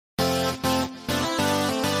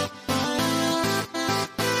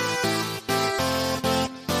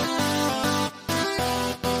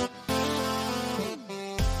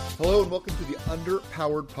Hello and welcome to the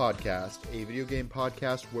Underpowered Podcast, a video game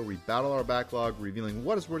podcast where we battle our backlog, revealing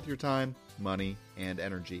what is worth your time, money, and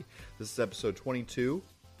energy. This is episode 22.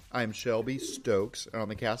 I am Shelby Stokes, and on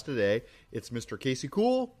the cast today, it's Mr. Casey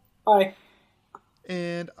Cool. Hi.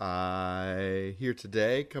 And I here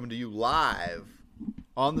today, coming to you live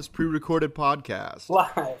on this pre-recorded podcast.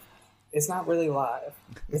 Live. It's not really live.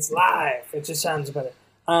 It's live. It just sounds better.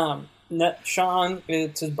 Sean,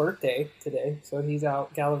 it's his birthday today, so he's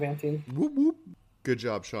out gallivanting. Whoop, whoop. Good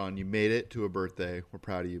job, Sean. You made it to a birthday. We're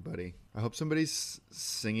proud of you, buddy. I hope somebody's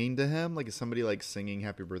singing to him. Like, is somebody, singing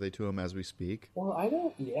happy birthday to him as we speak? Well,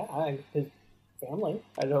 his family,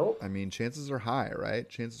 I hope. I mean, chances are high, right?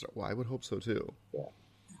 Well, I would hope so, too. Yeah.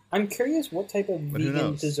 I'm curious what type of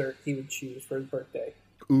vegan dessert he would choose for his birthday.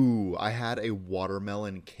 Ooh, I had a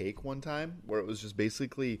watermelon cake one time where it was just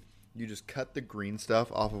basically... You just cut the green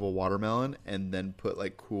stuff off of a watermelon and then put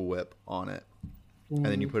Cool Whip on it. And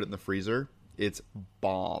then you put it in the freezer. It's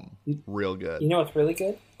bomb. Real good. You know what's really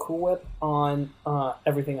good? Cool Whip on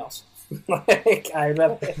everything else. I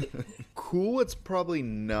love it. Cool Whip's probably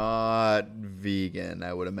not vegan,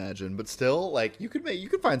 I would imagine. But still, you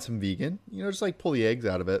could find some vegan. Just pull the eggs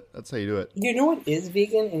out of it. That's how you do it. You know what is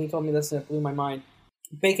vegan? And you told me this and it blew my mind.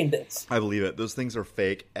 Bacon bits. I believe it. Those things are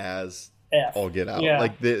fake as... F. All get out. Yeah.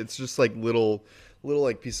 It's just little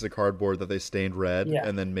pieces of cardboard that they stained red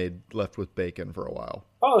and then left with bacon for a while.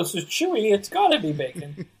 Oh, this is chewy. It's got to be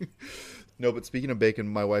bacon. No, but speaking of bacon,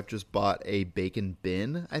 my wife just bought a bacon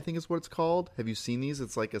bin, I think is what it's called. Have you seen these?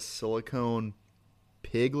 It's like a silicone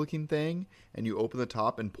pig looking thing, and you open the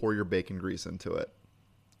top and pour your bacon grease into it.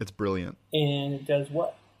 It's brilliant. And it does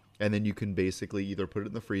what? And then you can basically either put it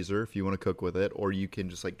in the freezer if you want to cook with it, or you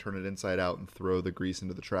can just turn it inside out and throw the grease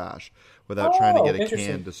into the trash without trying to get a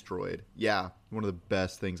can destroyed. Yeah, one of the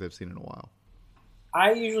best things I've seen in a while.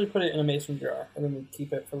 I usually put it in a mason jar and then we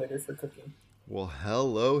keep it for later for cooking. Well,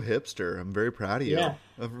 hello, hipster. I'm very proud of you. Yeah.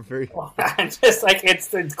 I'm very... Well, just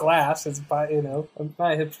it's glass. I'm not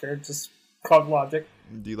a hipster. It's just called logic.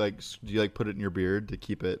 Do you put it in your beard to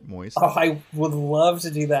keep it moist? Oh, I would love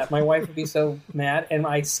to do that. My wife would be so mad, and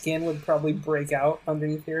my skin would probably break out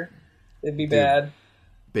underneath here. It'd be bad.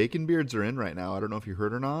 Bacon beards are in right now. I don't know if you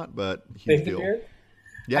heard or not, but huge bacon deal. Beard?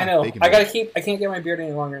 Yeah, I know. I can't get my beard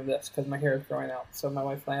any longer than this because my hair is growing out. So my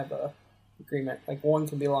wife and I have a agreement. One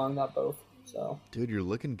can be long, not both. So. Dude, you're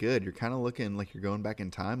looking good. You're kind of looking like you're going back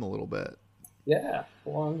in time a little bit. Yeah,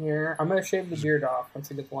 long hair. I'm gonna shave the beard off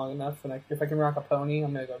once it gets long enough, and if I can rock a pony,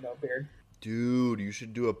 I'm gonna go no beard. Dude, you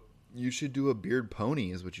should do a beard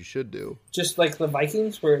pony. Is what you should do. Just like the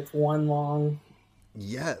Vikings, where it's one long.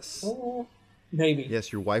 Yes. Maybe.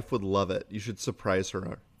 Yes, your wife would love it. You should surprise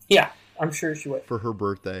her. Yeah, I'm sure she would. For her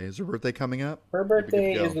birthday. Is her birthday coming up? Her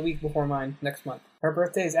birthday is the week before mine, next month. Her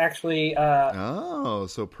birthday is actually. Oh,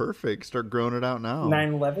 so perfect. Start growing it out now.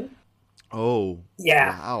 9/11. Oh.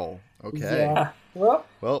 Yeah. Wow. Okay. Yeah.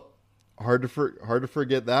 Well, hard to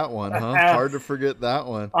forget that one, huh? Hard to forget that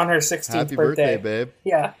one. On her 16th Happy birthday, babe.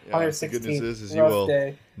 Yeah, on her 16th. The good news is you will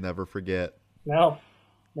day. never forget. No,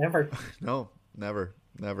 never. No, never.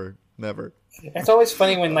 It's always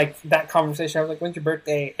funny when that conversation. I was like, "When's your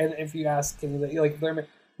birthday?" And if you ask,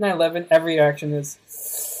 9/11, every reaction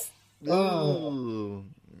is, "Oh."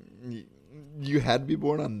 You had to be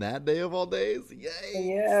born on that day of all days?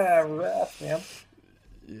 Yay! Yeah, rough, man.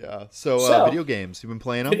 Yeah. So video games. You've been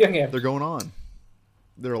playing them? Video games. They're going on.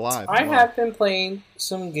 They're alive. I have been playing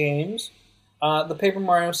some games. The Paper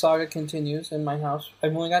Mario Saga continues in my house.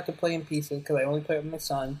 I've only got to play in pieces because I only play it with my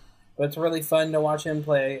son. But it's really fun to watch him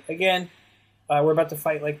play. Again, we're about to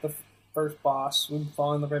fight the first boss. We've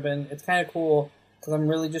fallen the ribbon. It's kind of cool because I'm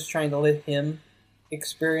really just trying to let him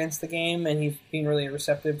experience the game, and he's being really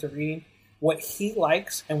receptive to reading. What he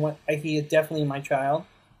likes, and what he is definitely my child,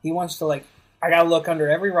 he wants to, I gotta look under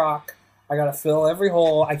every rock, I gotta fill every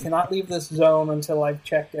hole, I cannot leave this zone until I've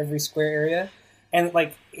checked every square area. And,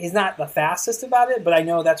 he's not the fastest about it, but I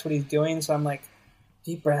know that's what he's doing, so I'm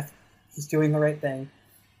deep breath, he's doing the right thing.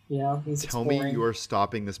 He's Tell exploring. me you are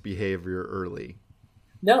stopping this behavior early.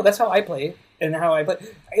 No, that's how I play, and how I play.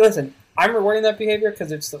 Hey, listen, I'm rewarding that behavior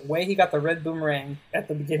because it's the way he got the red boomerang at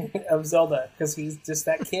the beginning of Zelda, because he's just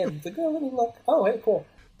that kid. He's oh, let me look. Oh, hey, cool.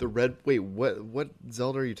 What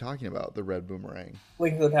Zelda are you talking about? The red boomerang?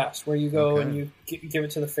 Link to the Past, where you go and you give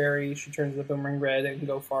it to the fairy, she turns the boomerang red and can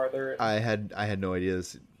go farther. I had no idea.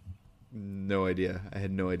 No idea. I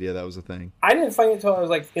had no idea that was a thing. I didn't find it until I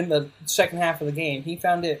was in the second half of the game. He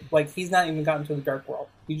found it, he's not even gotten to the Dark World.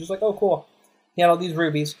 He's just oh, cool. He had all these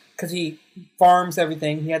rubies because he farms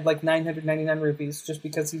everything. He had 999 rupees just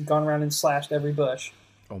because he's gone around and slashed every bush.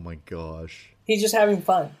 Oh my gosh. He's just having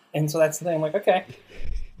fun. And so that's the thing. I'm okay.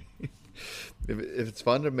 If it's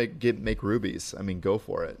fun to make rubies, I mean, go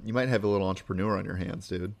for it. You might have a little entrepreneur on your hands,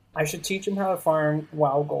 dude. I should teach him how to farm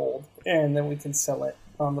WoW gold, and then we can sell it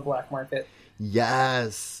on the black market.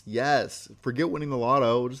 Yes. Forget winning the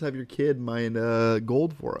lotto. We'll just have your kid mine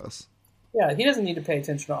gold for us. Yeah, he doesn't need to pay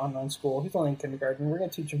attention to online school. He's only in kindergarten. We're going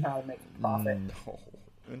to teach him how to make a profit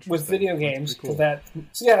with video games. Cool.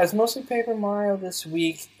 It's mostly Paper Mario this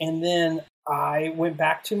week, and then I went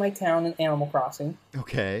back to my town in Animal Crossing.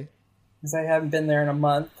 Okay. Because I haven't been there in a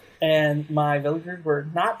month, and my villagers were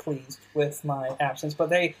not pleased with my absence, but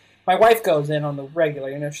my wife goes in on the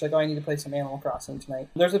regular. She's like, I need to play some Animal Crossing tonight.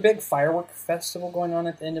 There's a big firework festival going on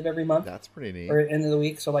at the end of every month. That's pretty neat. Or at the end of the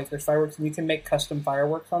week, so there's fireworks, and you can make custom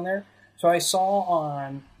fireworks on there. So I saw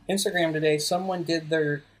on Instagram today, someone did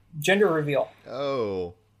their gender reveal.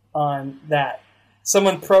 Oh. On that.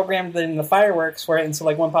 Someone programmed in the fireworks for it, and so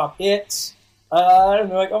one pop, it's,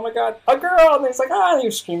 and they're like, oh my god, a girl! And it's like, and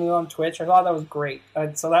you're screaming on Twitch. I thought that was great.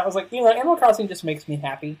 So that was Animal Crossing just makes me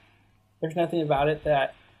happy. There's nothing about it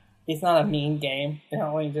that, it's not a mean game.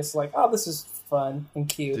 You're just this is fun and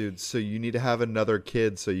cute. Dude, so you need to have another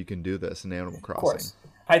kid so you can do this in Animal Crossing. Of course.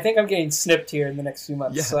 I think I'm getting snipped here in the next few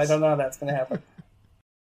months, so I don't know how that's going to happen.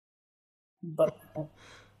 But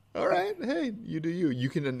all right, hey, you do you. You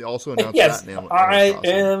can also announce yes, that in Animal Crossing. I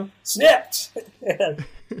am snipped.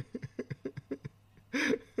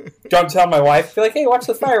 Don't tell my wife. Be like, hey, watch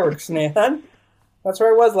the fireworks, Nathan. That's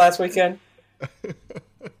where I was last weekend.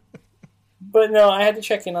 But no, I had to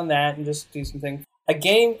check in on that and just do some things. A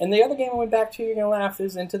game, and the other game I went back to, you're going to laugh,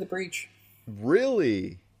 is Into the Breach.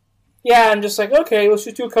 Really? Yeah, I'm just okay, let's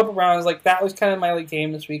just do a couple rounds. That was kind of my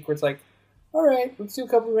game this week, where it's all right, let's do a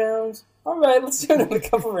couple rounds. All right, let's do another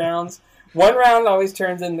couple rounds. One round always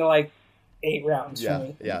turns into 8 rounds for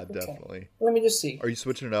me. Yeah, okay. Definitely. Let me just see. Are you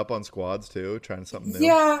switching it up on squads too? Trying something new?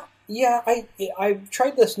 Yeah. I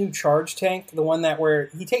tried this new charge tank, the one that where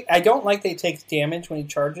I don't like that he takes damage when he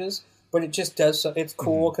charges, but it just does. So it's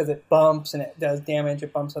cool because it bumps and it does damage.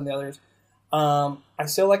 It bumps on the others. I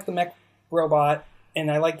still like the mech robot,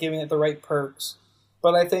 and I like giving it the right perks.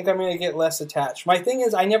 But I think I'm going to get less attached. My thing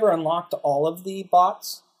is, I never unlocked all of the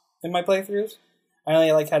bots in my playthroughs. I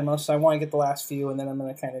only had most, so I want to get the last few, and then I'm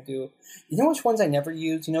going to kind of do... You know which ones I never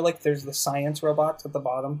used? There's the science robots at the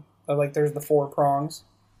bottom. There's the 4 prongs.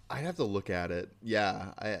 I'd have to look at it.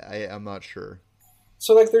 Yeah, I'm not sure.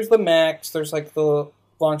 So, there's the mechs, there's, the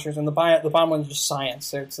launchers, and the bottom one's just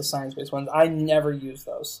science. It's the science-based ones. I never use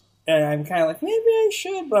those. And I'm kind of maybe I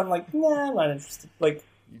should, but I'm nah, I'm not interested. You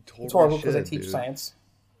totally it's horrible because I teach science.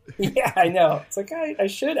 Yeah, I know. It's I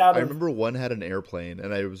should I remember one had an airplane,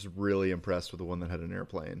 and I was really impressed with the one that had an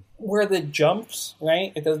airplane. Where the jumps,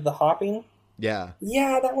 right? It does the hopping. Yeah.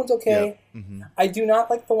 Yeah, that one's okay. Yep. Mm-hmm. I do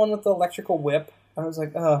not like the one with the electrical whip. I was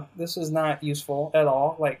this is not useful at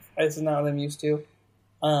all. This is not what I'm used to.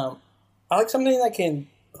 I like something that can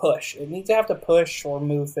push. It needs to have to push or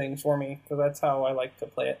move things for me, because that's how I like to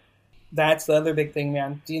play it. That's the other big thing,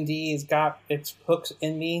 man. D&D has got its hooks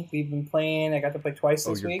in me. We've been playing. I got to play twice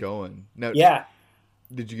this week. Oh, you're going. Now, yeah.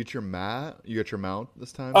 Did you get your mat? You got your mount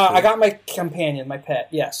this time? I got my companion, my pet,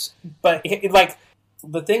 yes. But,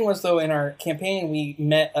 the thing was, though, in our campaign, we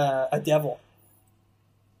met a devil.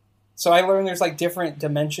 So I learned there's, different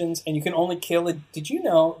dimensions, and you can only kill it. Did you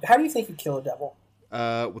know? How do you think you kill a devil?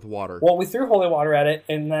 With water. Well, we threw holy water at it,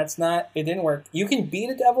 and it didn't work. You can beat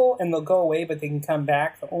a devil, and they'll go away, but they can come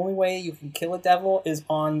back. The only way you can kill a devil is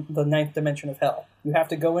on the 9th dimension of hell. You have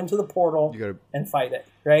to go into the portal and fight it,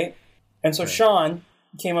 right? And so Sean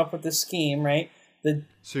came up with this scheme, right?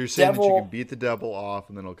 So you're saying that you can beat the devil off,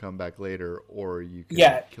 and then it'll come back later, or you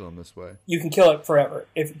can kill him this way? You can kill it forever,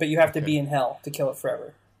 but you have to be in hell to kill it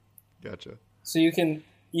forever. Gotcha. So you can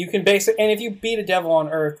basically, and if you beat a devil on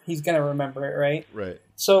Earth, he's going to remember it, right? Right.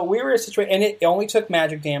 So we were in a situation, and it only took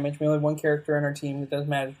magic damage. We only had one character on our team that does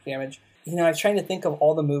magic damage. I was trying to think of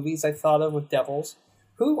all the movies I thought of with devils.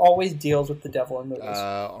 Who always deals with the devil in movies?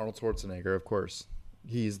 Arnold Schwarzenegger, of course.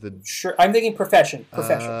 He's the... Sure, I'm thinking Profession.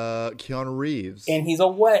 Keanu Reeves. And he's a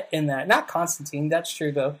what in that? Not Constantine, that's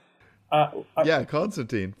true, though. Yeah,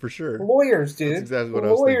 Constantine, for sure. Lawyers, dude. That's exactly what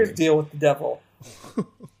I was thinking. Lawyers deal with the devil.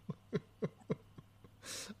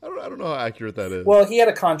 I don't know how accurate that is. Well, he had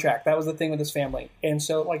a contract. That was the thing with his family. And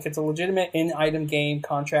so, it's a legitimate in-item game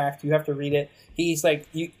contract. You have to read it. He's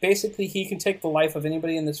basically, he can take the life of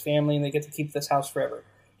anybody in this family, and they get to keep this house forever.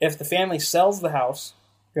 If the family sells the house,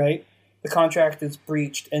 right, the contract is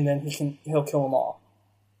breached, and then he'll kill them all,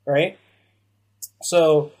 right?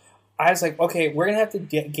 So I was okay, we're going to have to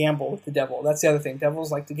gamble with the devil. That's the other thing.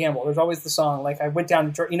 Devils like to gamble. There's always the song, I went down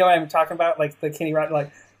to Georgia. You know what I'm talking about? The Kenny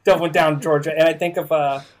Rogers, Devil went down to Georgia. And I think of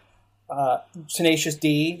Tenacious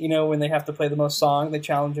D, when they have to play the most song, they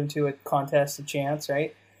challenge him to a contest, a chance,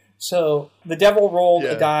 right? So the devil rolled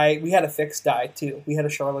a die. We had a fixed die, too. We had a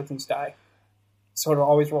charlatan's die. So it'll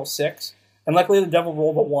always roll 6. And luckily the devil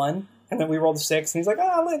rolled a 1, and then we rolled a 6, and he's like,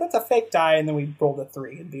 oh, look, that's a fake die, and then we rolled a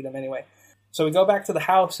 3 and beat him anyway. So we go back to the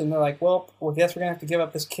house, and they're like, well, I guess we're going to have to give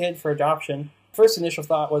up this kid for adoption. First initial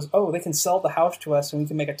thought was, oh, they can sell the house to us, and we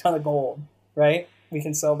can make a ton of gold, right? We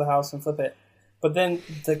can sell the house and flip it. But then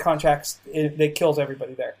the contracts, it kills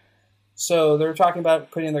everybody there. So they were talking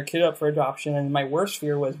about putting their kid up for adoption, and my worst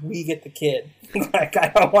fear was we get the kid. Like,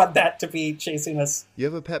 I don't want that to be chasing us. You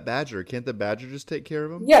have a pet badger. Can't the badger just take care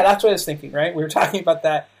of him? Yeah, that's what I was thinking, right? We were talking about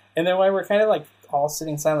that. And then when we're kind of like all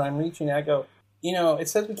sitting silent, I'm reaching, and I go, it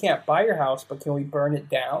says we can't buy your house, but can we burn it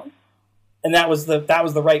down? And that was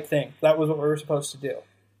the right thing. That was what we were supposed to do.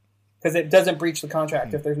 Because it doesn't breach the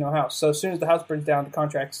contract if there's no house. So as soon as the house burns down, the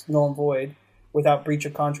contract's null and void without breach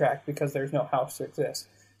of contract because there's no house to exist.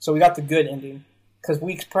 So we got the good ending. Because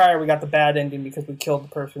weeks prior, we got the bad ending because we killed the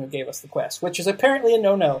person who gave us the quest, which is apparently a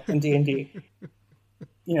no-no in D&D.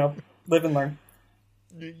 Live and learn.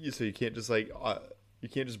 So you can't just you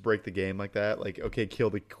can't just break the game like that. Like, okay, kill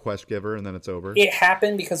the quest giver and then it's over. It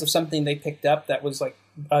happened because of something they picked up that was like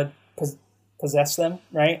possessed them,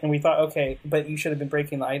 right? And we thought, okay, but you should have been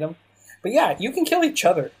breaking the item. But yeah, you can kill each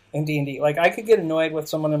other in D&D. Like, I could get annoyed with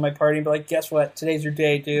someone in my party and be like, guess what? Today's your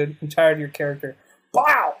day, dude. I'm tired of your character.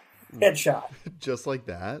 Wow! Headshot. Just like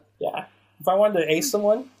that? Yeah. If I wanted to ace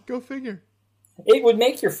someone... Go figure. It would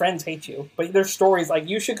make your friends hate you. But there's stories, like,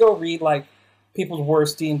 you should go read, like, people's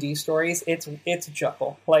worst D&D stories. It's a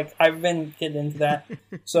chuckle. Like, I've been getting into that.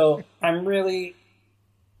 So, I'm really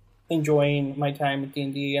enjoying my time with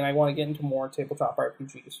D&D, and I want to get into more tabletop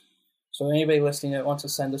RPGs. So anybody listening that wants to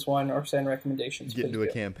send us one or send recommendations, get into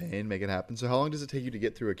a campaign, make it happen. So how long does it take you to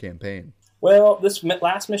get through a campaign? Well, this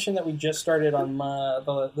last mission that we just started on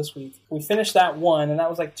this week, we finished that one, and that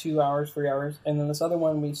was like 2 hours, 3 hours. And then this other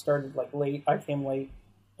one we started like late. I came late,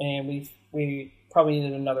 and we probably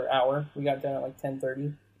needed another hour. We got done at like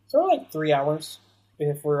 10:30. So like 3 hours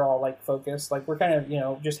if we're all like focused. Like we're kind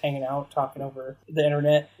of just hanging out, talking over the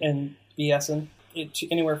internet and BSing.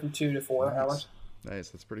 Anywhere from 2 to 4 hours. Nice.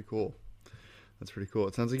 That's pretty cool.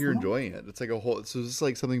 It sounds like you're enjoying it. It's like a whole. So is this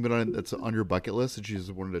like something that's on your bucket list that you just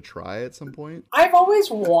wanted to try at some point? I've always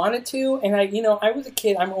wanted to, and I was a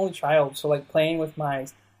kid. I'm an only child, so like playing with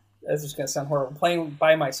this is gonna sound horrible. Playing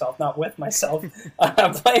by myself, not with myself.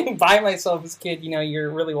 Playing by myself as a kid, you're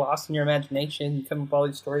really lost in your imagination. You come up with all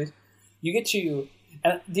these stories. You get to.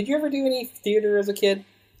 Did you ever do any theater as a kid?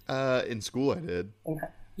 In school, I did.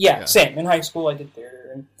 Yeah, same. In high school, I did theater,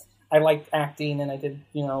 and I liked acting, and I did,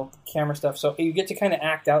 camera stuff. So you get to kind of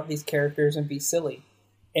act out these characters and be silly,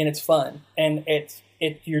 and it's fun. And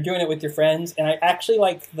you're doing it with your friends, and I actually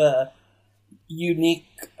like the unique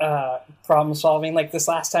problem solving. Like this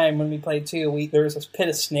last time when we played too, there was this pit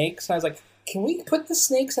of snakes, and I was like, can we put the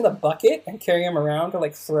snakes in a bucket and carry them around to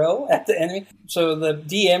like throw at the enemy? So the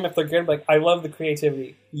DM, if they're good, like, I love the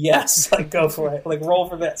creativity. Yes, like go for it. Like roll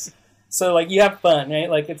for this. So, like, you have fun, right?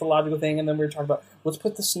 Like, it's a logical thing. And then we were talking about, let's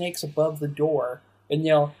put the snakes above the door and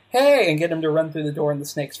yell, hey, and get them to run through the door and the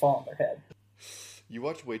snakes fall on their head. You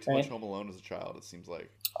watched way too much Home Alone as a child, it seems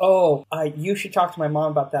like. Oh, you should talk to my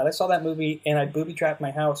mom about that. I saw that movie, and I booby-trapped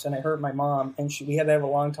my house, and I hurt my mom, and we had to have a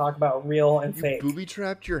long talk about real and fake. You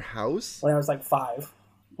booby-trapped your house? When I was, like, 5.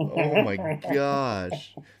 Oh, my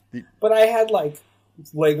gosh. But I had, like,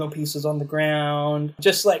 Lego pieces on the ground,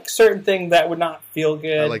 just like certain things that would not feel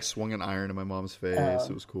good. I like swung an iron in my mom's face.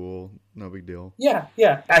 It was cool. No big deal. Yeah.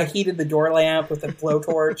 I heated the door lamp with a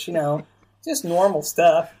blowtorch. Just normal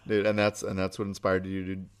stuff. Dude, and that's what inspired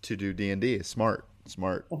you to do D&D. Smart.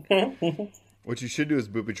 What you should do is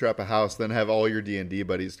booby trap a house, then have all your D&D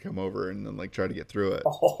buddies come over and then like try to get through it.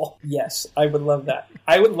 Oh, yes, I would love that.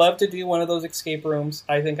 I would love to do one of those escape rooms.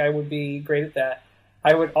 I think I would be great at that.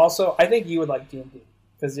 I think you would like D&D.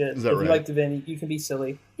 Because if you like Divinity, you can be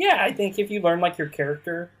silly. Yeah, I think if you learn like your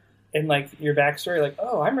character and like your backstory, like,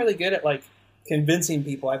 oh, I'm really good at like convincing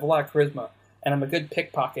people. I have a lot of charisma, and I'm a good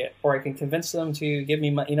pickpocket, or I can convince them to give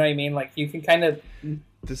me money. You know what I mean? Like you can kind of.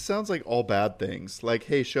 This sounds like all bad things. Like,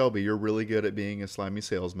 hey, Shelby, you're really good at being a slimy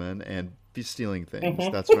salesman and be stealing things.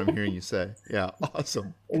 Mm-hmm. That's what I'm hearing you say. Yeah,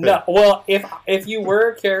 awesome. Good. No, well, if you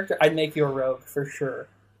were a character, I'd make you a rogue for sure.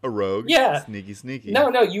 A rogue? Yeah. Sneaky. No,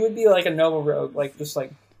 you would be like a noble rogue. Like, just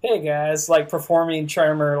like, hey, guys, like, performing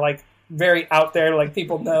charmer, like, very out there, like,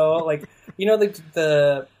 people know. Like,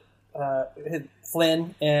 the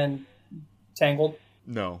Flynn and Tangled?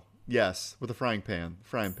 No. Yes, with a frying pan.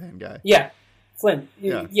 Frying pan guy. Yeah. Flynn.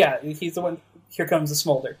 Yeah. He's the one. here comes the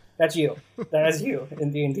smolder. That's you. That is you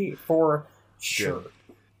in D&D for sure.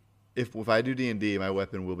 If I do D&D, my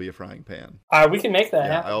weapon will be a frying pan. We can make that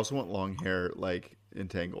Yeah, happen. I also want long hair, like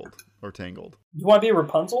entangled or tangled. You want to be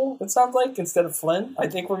Rapunzel, it sounds like, instead of Flynn? I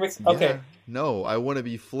think we're mixing... Okay. Yeah. No, I want to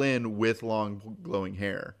be Flynn with long glowing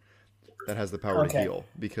hair that has the power to heal,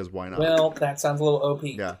 because why not? Well, that sounds a little OP.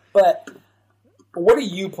 Yeah. But what are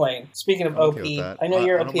you playing? Speaking of OP, okay I know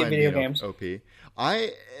you're I OP at video games. OP.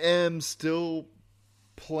 I am still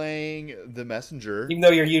playing The Messenger. Even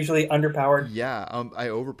though you're usually underpowered. Yeah, I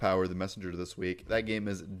overpowered The Messenger this week. That game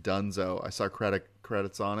is donezo. I saw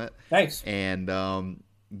credits on it. Nice. And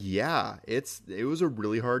yeah, it was a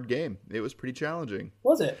really hard game. It was pretty challenging.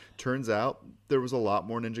 Was it? Turns out there was a lot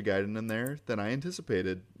more Ninja Gaiden in there than I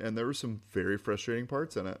anticipated, and there were some very frustrating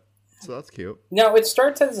parts in it. So that's cute. Now, it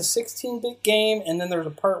starts as a 16-bit game, and then there's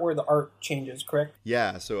a part where the art changes, correct?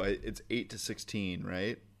 Yeah, so it's 8 to 16,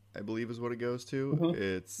 right? I believe is what it goes to. Mm-hmm.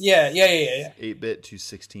 It's yeah. 8-bit to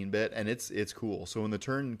 16-bit, and it's cool. So when the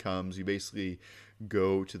turn comes, you basically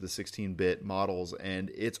go to the 16-bit models, and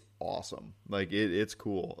it's awesome. Like it's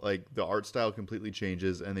cool. Like the art style completely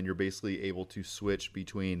changes, and then you're basically able to switch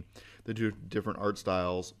between the two different art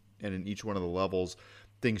styles, and in each one of the levels,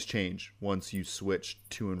 things change once you switch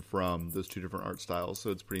to and from those two different art styles.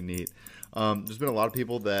 So it's pretty neat. There's been a lot of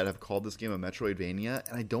people that have called this game a Metroidvania,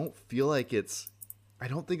 and I don't feel like I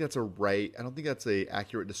don't think that's a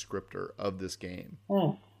accurate descriptor of this game.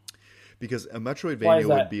 Because a Metroidvania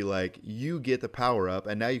would be like, you get the power up,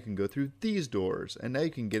 and now you can go through these doors, and now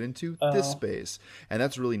you can get into this space. And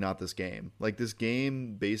that's really not this game. Like, this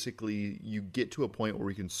game, basically, you get to a point where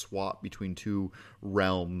you can swap between two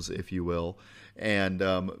realms, if you will. And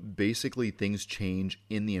basically, things change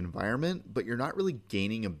in the environment, but you're not really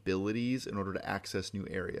gaining abilities in order to access new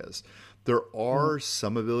areas. There are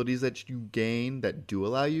some abilities that you gain that do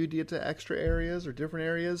allow you to get to extra areas or different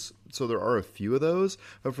areas. So there are a few of those.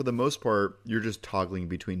 But for the most part, you're just toggling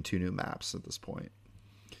between two new maps at this point.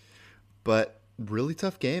 But really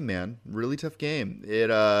tough game, man. Really tough game.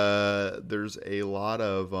 There's a lot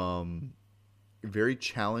of very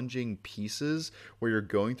challenging pieces where you're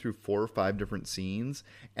going through 4 or 5 different scenes.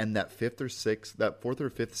 And that 4th or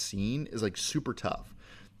 5th scene is like super tough.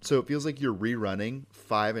 So it feels like you're rerunning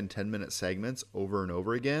 5 and 10 minute segments over and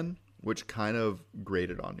over again, which kind of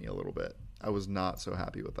grated on me a little bit. I was not so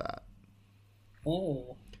happy with that.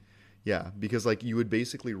 Oh. Yeah, because like you would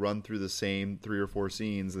basically run through the same 3 or 4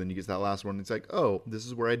 scenes, and then you get to that last one, and it's like, oh, this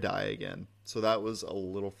is where I die again. So that was a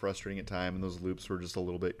little frustrating at time, and those loops were just a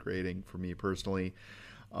little bit grating for me personally.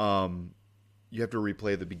 You have to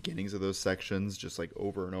replay the beginnings of those sections just like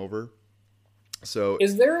over and over. So,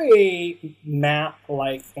 is there a map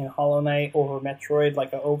like in Hollow Knight or Metroid,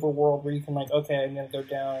 like an overworld where you can like, okay, I'm going to go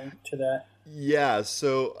down to that? Yeah,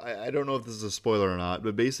 so I don't know if this is a spoiler or not,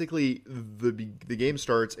 but basically the game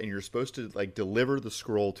starts and you're supposed to like deliver the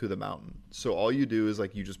scroll to the mountain. So all you do is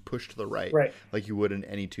like you just push to the right, like you would in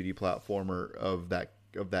any 2D platformer of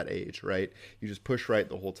that age, right? You just push right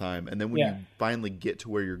the whole time, and then when you finally get to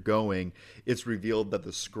where you're going, it's revealed that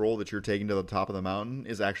the scroll that you're taking to the top of the mountain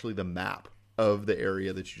is actually the map of the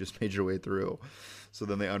area that you just made your way through. So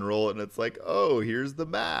then they unroll it and it's like, oh, here's the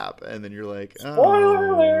map, and then you're like,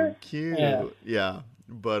 oh, cute. Yeah.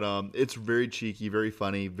 But it's very cheeky, very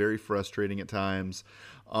funny, very frustrating at times.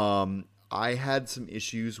 I had some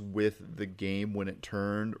issues with the game when it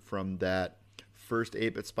turned from that first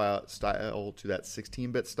 8-bit style to that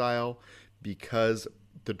 16-bit style, because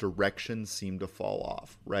the direction seemed to fall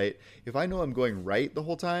off, right? If I know I'm going right the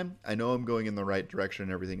whole time, I know I'm going in the right direction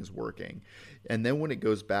and everything is working. And then when it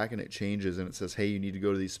goes back and it changes and it says, hey, you need to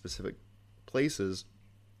go to these specific places,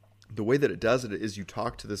 the way that it does it is you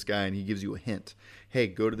talk to this guy and he gives you a hint. Hey,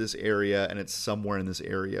 go to this area, and it's somewhere in this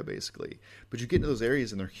area, basically. But you get into those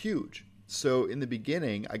areas and they're huge. So in the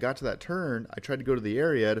beginning, I got to that turn, I tried to go to the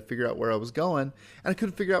area to figure out where I was going, and I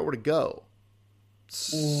couldn't figure out where to go.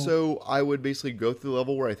 So I would basically go through the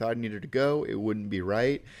level where I thought I needed to go. It wouldn't be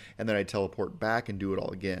right. And then I'd teleport back and do it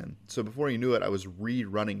all again. So before you knew it, I was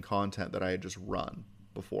rerunning content that I had just run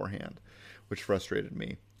beforehand, which frustrated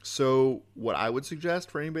me. So what I would suggest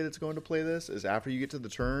for anybody that's going to play this is after you get to the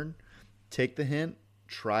turn, take the hint,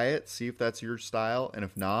 try it, see if that's your style. And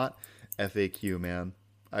if not, FAQ, man.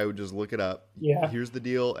 I would just look it up. Yeah. Here's the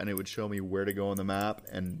deal. And it would show me where to go on the map.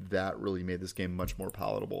 And that really made this game much more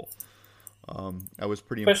palatable. I was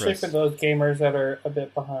pretty impressed. Especially for those gamers that are a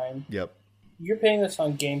bit behind. Yep. You're paying this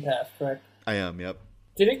on Game Pass, correct? I am, yep.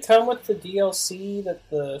 Did it come with the DLC that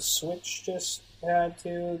the Switch just had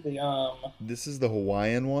to? This is the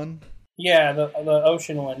Hawaiian one? Yeah, the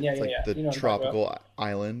ocean one. Yeah, It's yeah, like yeah. the You know what I'm talking about. tropical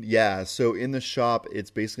island. Yeah. So in the shop,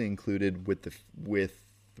 it's basically included with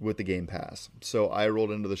the Game Pass. So I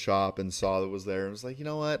rolled into the shop and saw that it was there and was like, you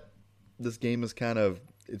know what, this game is kind of,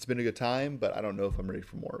 it's been a good time, but I don't know if I'm ready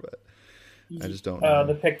for more of it. I just don't The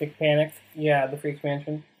know. Picnic Panic. Yeah, the free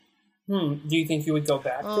expansion. Do you think you would go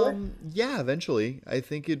back to it? Yeah, eventually. I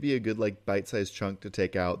think it'd be a good like bite-sized chunk to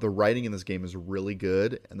take out. The writing in this game is really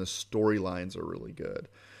good, and the storylines are really good,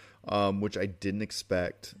 which I didn't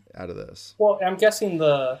expect out of this. Well, I'm guessing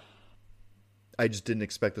the. I just didn't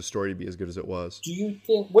expect the story to be as good as it was. Do you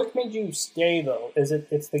think what made you stay though?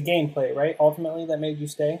 It's the gameplay, right? Ultimately, that made you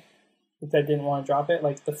stay. If I didn't want to drop it,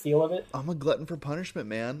 like the feel of it. I'm a glutton for punishment,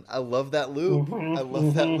 man. I love that loop. I Mm-hmm,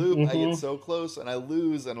 love that mm-hmm, loop. I mm-hmm. get so close and I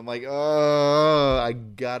lose, and I'm like, oh, I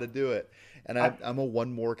gotta do it. And I'm a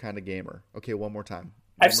one more kind of gamer. Okay, one more time.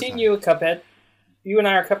 I've seen you at Cuphead. You and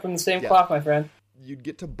I are cut from the same Yeah. cloth, my friend. You'd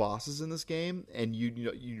get to bosses in this game, and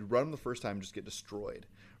you run them the first time and just get destroyed.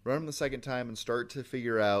 Run them the second time and start to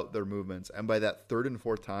figure out their movements. And by that third and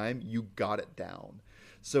fourth time, you got it down.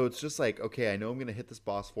 So it's just like, okay, I know I'm gonna hit this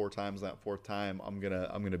boss 4 times. That fourth time, I'm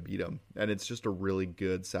gonna beat him, and it's just a really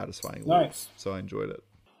good, satisfying loop. Nice. So I enjoyed it.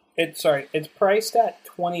 It's priced at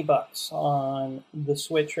 $20 on the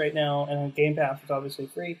Switch right now, and on Game Pass it's obviously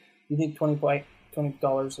free. You think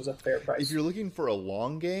 $20 is a fair price? If you're looking for a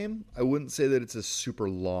long game, I wouldn't say that it's a super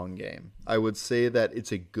long game. I would say that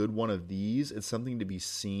it's a good one of these. It's something to be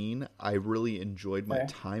seen. I really enjoyed my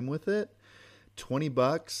time with it.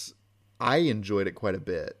 $20, I enjoyed it quite a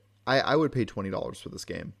bit. I would pay $20 for this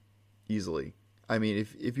game easily. I mean,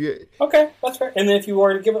 if you okay, that's fair. And then if you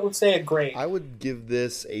were to give it, let's say, a grade, I would give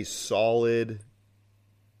this a solid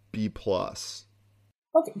B plus.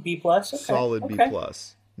 okay, B plus, okay. Solid okay. B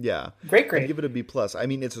plus. Yeah, Great grade. I'd give it a B plus. I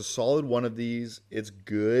mean, it's a solid one of these. It's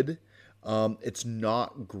good. It's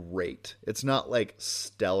not great. It's not like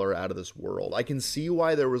stellar out of this world. I can see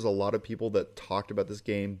why there was a lot of people that talked about this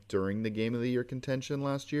game during the Game of the Year contention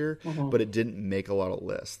last year, but it didn't make a lot of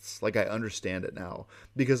lists. Like, I understand it now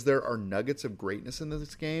because there are nuggets of greatness in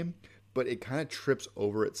this game, but it kind of trips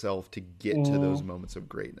over itself to get to those moments of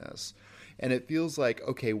greatness. And it feels like,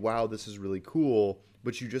 okay, wow, this is really cool,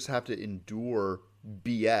 but you just have to endure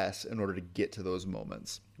BS in order to get to those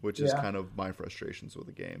moments, which is kind of my frustrations with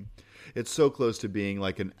the game. It's so close to being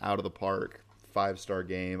like an out of the park 5-star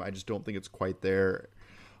game. I just don't think it's quite there.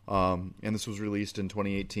 And this was released in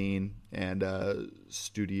 2018, and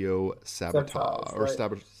Studio Sabotage or right.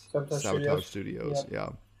 Sabotage Studios. Yep. Yeah.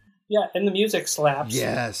 Yeah, and the music slaps.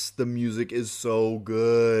 Yes, the music is so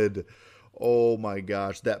good. Oh my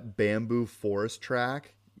gosh, that Bamboo Forest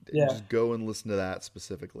track. Yeah. Just go and listen to that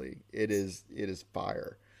specifically. It is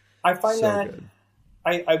fire. I find So that good.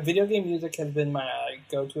 I video game music has been my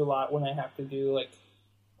go-to a lot when I have to do like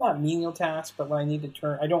not menial tasks, but when I need to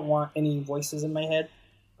turn. I don't want any voices in my head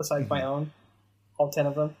besides my own, all 10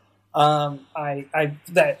 of them. I'll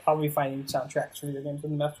be finding soundtracks for video games,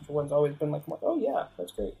 and the Messenger one's always been like, oh yeah,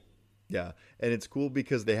 that's great. Yeah, and it's cool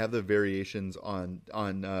because they have the variations on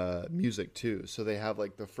music too. So they have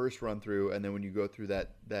like the first run through, and then when you go through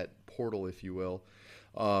that portal, if you will,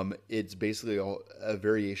 it's basically a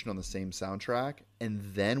variation on the same soundtrack. And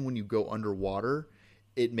then when you go underwater,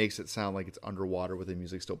 it makes it sound like it's underwater with the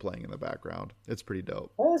music still playing in the background. It's pretty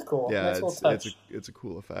dope. That is cool. Yeah, Nice it's a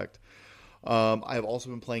cool effect. I've also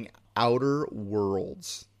been playing Outer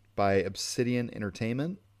Worlds by Obsidian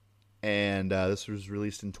Entertainment. And this was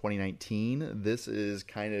released in 2019. This is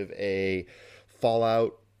kind of a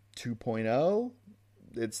Fallout 2.0.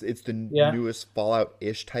 It's the newest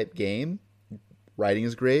Fallout-ish type game. Writing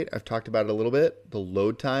is great. I've talked about it a little bit. The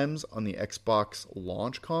load times on the Xbox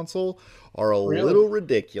launch console are a little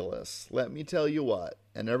ridiculous. Let me tell you what.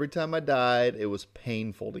 And every time I died, it was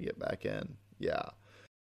painful to get back in. Yeah.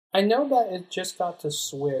 I know that it just got to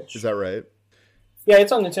Switch. Is that right? Yeah,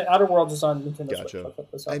 it's on Nintendo. Outer Worlds is on Nintendo Gotcha.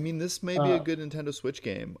 Switch. I mean, this may be a good Nintendo Switch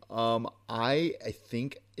game. I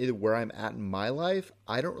think where I'm at in my life,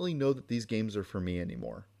 I don't really know that these games are for me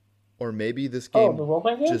anymore. Or maybe this game the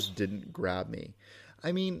role-playing games? just didn't grab me.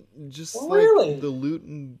 I mean, just Really? like the loot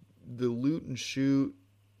and shoot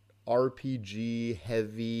RPG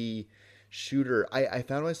heavy shooter. I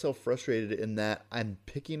found myself frustrated in that I'm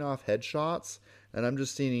picking off headshots and I'm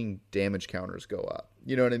just seeing damage counters go up.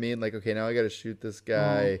 You know what I mean? Like, okay, now I got to shoot this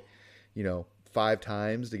guy, 5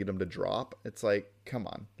 times to get him to drop. It's like, come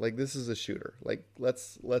on, like this is a shooter. Like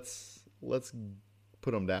let's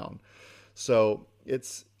put him down. So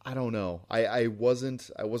I don't know. I wasn't.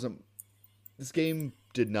 This game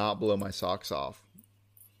did not blow my socks off.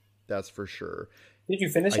 That's for sure. Did you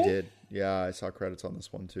finish it? I did. Yeah, I saw credits on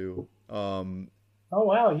this one too. Oh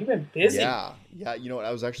wow, you've been busy. Yeah. You know what?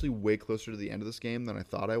 I was actually way closer to the end of this game than I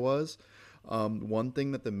thought I was. One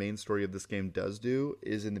thing that the main story of this game does do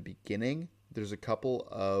is in the beginning, there's a couple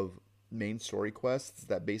of main story quests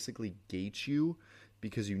that basically gate you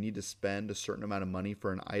because you need to spend a certain amount of money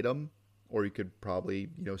for an item, or you could probably,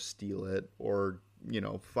 steal it or,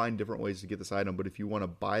 find different ways to get this item. But if you want to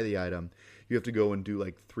buy the item, you have to go and do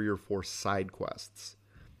like 3 or 4 side quests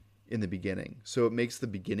in the beginning. So it makes the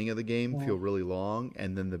beginning of the game feel really long,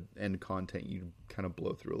 and then the end content you kind of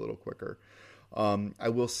blow through a little quicker. I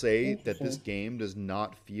will say that this game does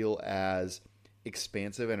not feel as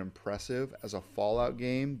expansive and impressive as a Fallout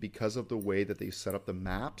game because of the way that they set up the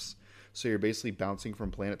maps. So you're basically bouncing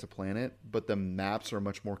from planet to planet, but the maps are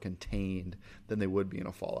much more contained than they would be in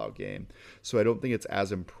a Fallout game. So I don't think it's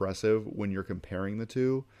as impressive when you're comparing the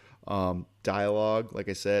two. Dialogue, like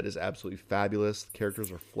I said, is absolutely fabulous. The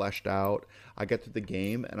characters are fleshed out. I got through the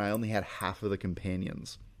game and I only had half of the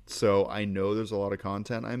companions. So I know there's a lot of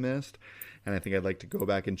content I missed, and I think I'd like to go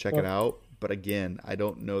back and check it out. But again, I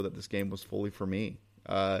don't know that this game was fully for me.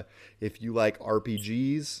 If you like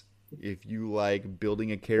RPGs, if you like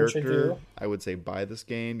building a character, I would say buy this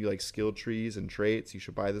game. You like skill trees and traits, you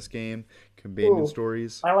should buy this game. Companion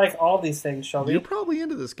stories. I like all these things, Shelby. You're probably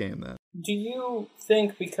into this game then. Do you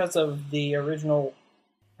think because of the original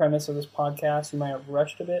premise of this podcast, you might have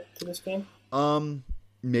rushed a bit to this game?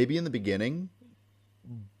 Maybe in the beginning,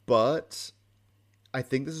 but I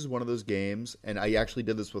think this is one of those games, and I actually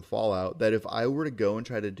did this with Fallout, that if I were to go and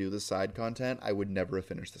try to do the side content, I would never have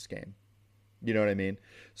finished this game. You know what I mean?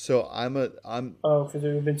 So I'm because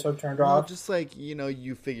you've been so turned off. Just like,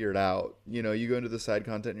 you figure it out. You go into the side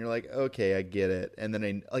content and you're like, okay, I get it. And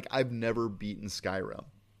then I've never beaten Skyrim.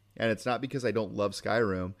 And it's not because I don't love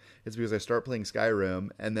Skyrim. It's because I start playing Skyrim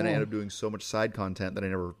and then I end up doing so much side content that I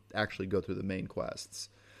never actually go through the main quests.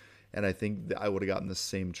 And I think that I would have gotten the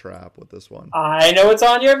same trap with this one. I know it's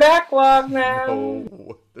on your backlog, man.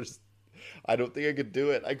 No, I don't think I could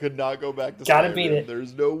do it. I could not go back to Gotta Skyrim. beat it.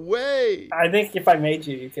 There's no way. I think if I made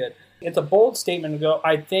you, you could. It's a bold statement to go,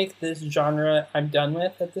 I think this genre I'm done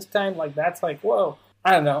with at this time. Like, that's like, whoa.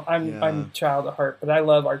 I don't know. I'm a child at heart, but I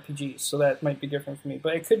love RPGs, so that might be different for me.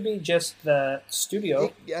 But it could be just the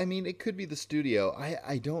studio. It could be the studio.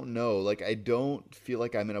 I don't know. Like, I don't feel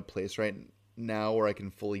like I'm in a place right now where I can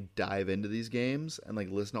fully dive into these games and like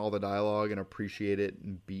listen to all the dialogue and appreciate it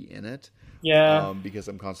and be in it. Yeah. Because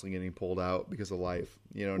I'm constantly getting pulled out because of life.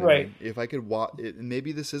 You know what I mean? If I could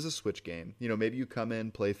maybe this is a Switch game. Maybe you come in,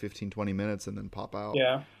 play 15, 20 minutes, and then pop out.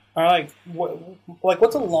 Yeah. Or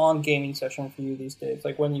what's a long gaming session for you these days?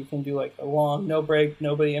 Like when you can do like a long, no break,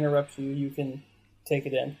 nobody interrupts you, you can take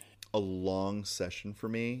it in. A long session for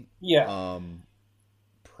me? Yeah.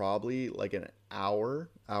 Probably like an hour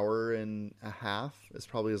and a half is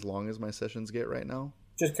probably as long as my sessions get right now.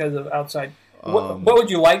 Just because of outside. What would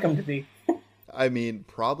you like them to be? I mean,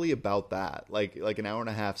 probably about that. Like an hour and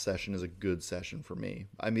a half session is a good session for me.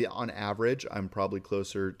 I mean, on average, I'm probably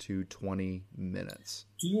closer to 20 minutes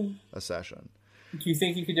a session. Do you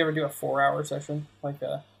think you could ever do a 4-hour session? Like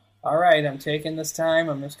all right, I'm taking this time.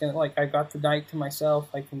 I'm just going to, I got the night to myself.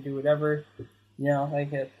 I can do whatever. I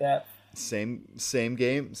get that. Same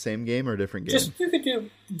game or different game? Just, you could do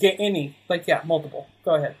any. Multiple.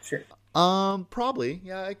 Go ahead, sure. Probably.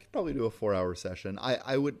 Yeah, I could probably do a 4-hour session.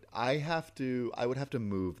 I would have to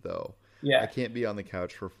move though. Yeah. I can't be on the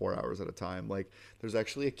couch for 4 hours at a time. Like, there's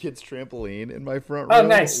actually a kid's trampoline in my front room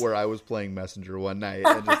where I was playing Messenger one night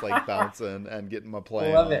and just like bouncing and getting my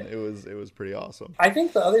play on. It was pretty awesome. I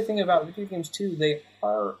think the other thing about video games too, they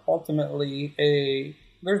are ultimately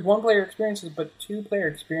there's one-player experiences, but two-player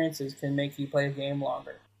experiences can make you play a game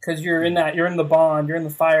longer. Because you're in the bond, you're in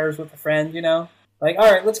the fires with a friend, Like,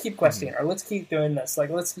 all right, let's keep questing, or let's keep doing this.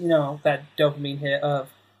 Like, let's, that dopamine hit of,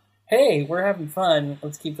 hey, we're having fun,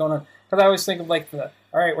 let's keep going on. Because I always think of, all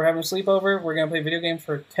right, we're having a sleepover, we're going to play video games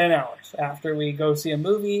for 10 hours after we go see a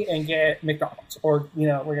movie and get McDonald's. Or,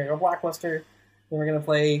 we're going to go Blockbuster, then we're going to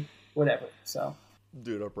play whatever. So,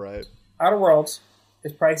 Dude, upright. Outer Worlds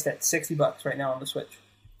is priced at $60 right now on the Switch.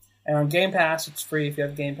 And on Game Pass, it's free if you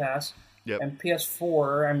have Game Pass. Yep. And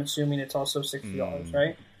PS4, I'm assuming it's also $60,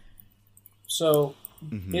 right? So,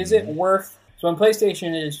 is it worth... So on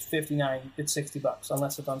PlayStation it is $59, it's $60,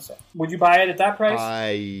 unless it's on sale. Would you buy it at that price?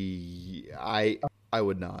 I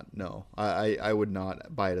would not, no. I would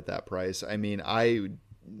not buy it at that price. I mean,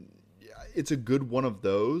 it's a good one of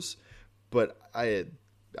those, but I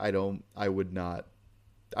would not...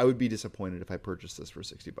 I would be disappointed if I purchased this for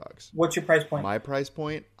 $60. What's your price point? My price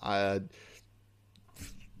point, $20.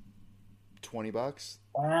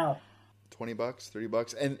 Wow. $20,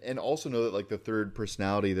 $30, and also know that like the third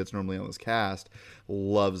personality that's normally on this cast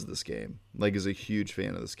loves this game, like is a huge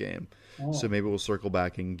fan of this game. Oh. So maybe we'll circle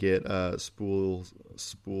back and get Spool's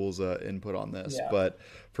input on this. Yeah. But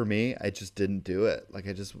for me, I just didn't do it. Like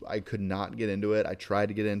I could not get into it. I tried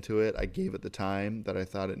to get into it. I gave it the time that I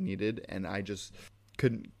thought it needed, and I just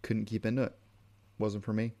couldn't keep into it. Wasn't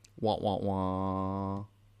for me. Wah wah wah.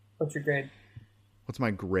 What's your grade? What's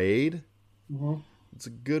my grade? Mm-hmm. It's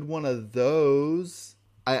a good one of those.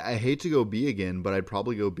 I hate to go B again, but I'd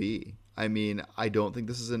probably go B. I mean, I don't think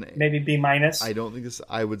this is maybe B minus. I don't think this.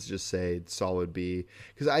 I would just say solid B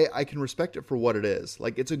because I can respect it for what it is.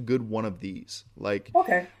 Like it's a good one of these. Like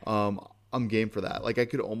okay. I'm game for that. Like I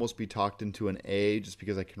could almost be talked into an A just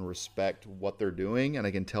because I can respect what they're doing and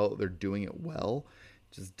I can tell that they're doing it well.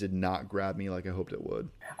 Just did not grab me like I hoped it would.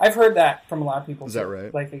 I've heard that from a lot of people. Is that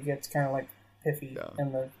right? Like it gets kind of like piffy,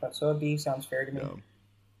 and so a B sounds fair to me. Yeah.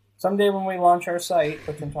 Someday when we launch our site,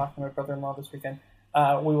 which I'm talking to my brother-in-law this weekend,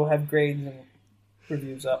 we will have grades and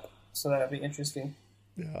reviews up, so that'll be interesting.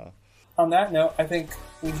 Yeah. On that note, I think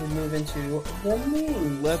we should move into the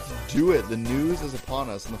news. Let's do it. The news is upon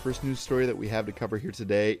us, and the first news story that we have to cover here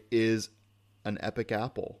today is an epic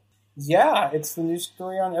Apple. Yeah, it's the news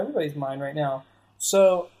story on everybody's mind right now.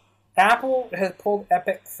 So, Apple has pulled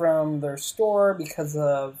Epic from their store because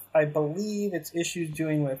of, I believe, its issues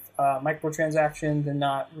doing with microtransactions and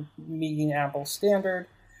not meeting Apple's standard.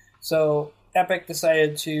 So, Epic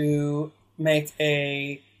decided to make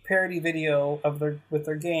a parody video with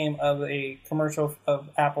their game of a commercial of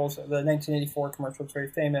Apple's, the 1984 commercial. It's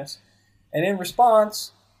very famous. And in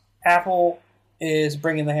response, Apple is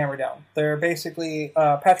bringing the hammer down. They're basically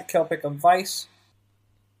Patrick Kelpick of Vice.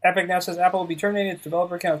 Epic now says Apple will be terminating its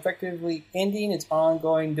developer account, effectively ending its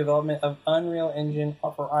ongoing development of Unreal Engine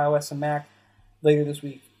for iOS and Mac later this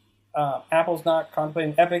week. Apple's not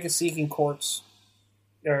contemplating. Epic is seeking courts,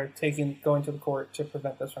 or going to the court to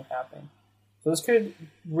prevent this from happening. So this could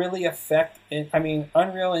really affect. I mean,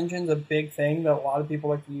 Unreal Engine's a big thing that a lot of people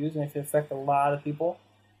like to use, and it could affect a lot of people.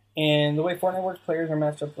 And the way Fortnite works, players are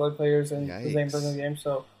matched up to other players in the same version of the game.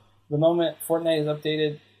 So the moment Fortnite is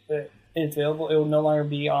updated, it's available, it will no longer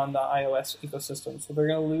be on the iOS ecosystem. So they're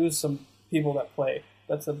going to lose some people that play.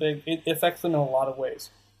 That's it affects them in a lot of ways.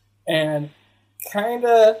 And kind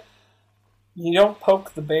of, you don't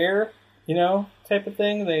poke the bear, type of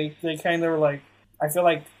thing. They kind of were like, I feel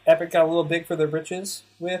like Epic got a little big for their britches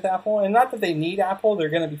with Apple. And not that they need Apple, they're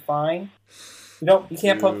going to be fine. You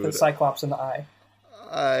can't poke the Cyclops in the eye.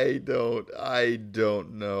 I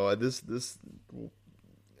don't know. This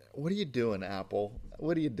what are you doing, Apple?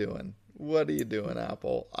 What are you doing? What are you doing,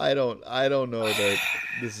 Apple? I don't know that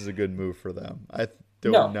this is a good move for them. I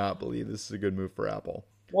do not believe this is a good move for Apple.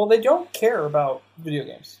 Well, they don't care about video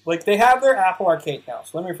games. Like, they have their Apple Arcade now,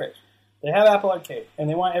 so let me rephrase. They have Apple Arcade, and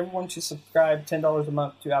they want everyone to subscribe $10 a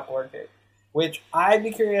month to Apple Arcade, which I'd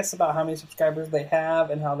be curious about how many subscribers they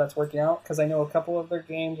have and how that's working out, because I know a couple of their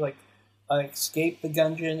games, like Escape the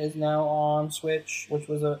Gungeon is now on Switch, which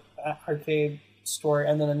was an arcade store,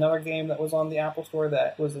 and then another game that was on the Apple Store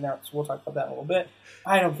that was announced. We'll talk about that in a little bit.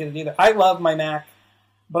 I don't get it either. I love my Mac,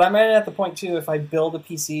 but I'm at the point too, if I build a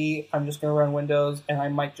PC, I'm just going to run Windows, and I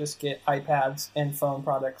might just get iPads and phone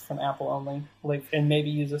products from Apple only, and maybe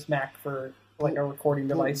use this Mac for a recording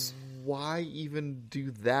device. Why even do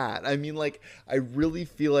that? I mean, I really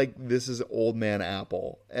feel like this is old man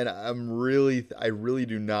Apple, and I really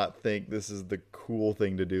do not think this is the cool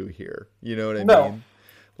thing to do here. You know what I mean?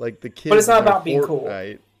 Like, the kids, but it's not about being cool,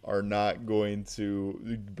 are not going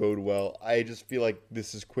to bode well. I just feel like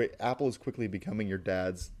this is quick. Apple is quickly becoming your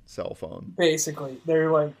dad's cell phone. Basically, they're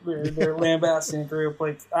lambasting a group.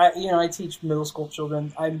 I teach middle school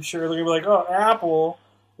children. I'm sure they're gonna be like, "Oh, Apple,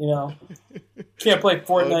 can't play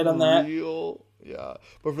Fortnite on that." Yeah,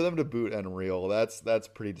 but for them to boot Unreal, that's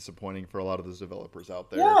pretty disappointing for a lot of those developers out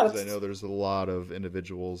there. Yeah, because I know there's a lot of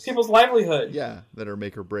individuals, people's livelihood. Yeah, that are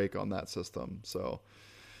make or break on that system. So.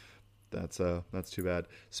 That's too bad.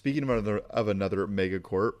 Speaking of another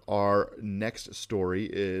megacorp, our next story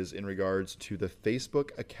is in regards to the Facebook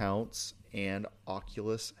accounts and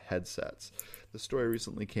Oculus headsets. The story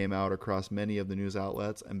recently came out across many of the news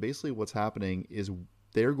outlets, and basically what's happening is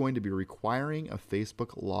they're going to be requiring a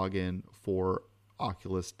Facebook login for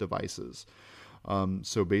Oculus devices.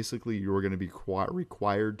 So basically you're going to be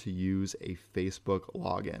required to use a Facebook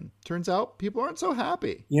login. Turns out people aren't so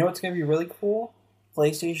happy. You know what's going to be really cool?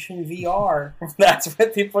 PlayStation VR. That's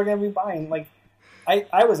what people are going to be buying.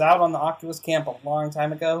 I was out on the Oculus camp a long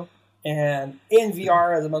time ago, and in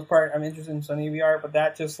VR, as the most part, I'm interested in Sony VR, but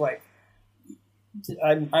that just,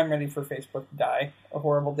 I'm ready for Facebook to die a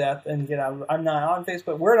horrible death and get out. I'm not on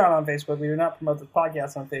Facebook. We're not on Facebook. We do not promote this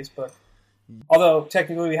podcast on Facebook. Although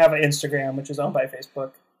technically we have an Instagram, which is owned by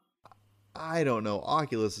Facebook. I don't know.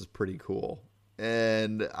 Oculus is pretty cool.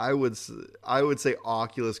 And I would say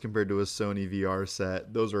Oculus compared to a Sony VR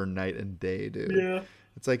set, those are night and day, dude. Yeah.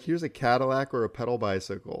 It's like, here's a Cadillac or a pedal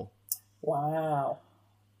bicycle. Wow.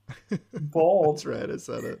 Bold. That's right, I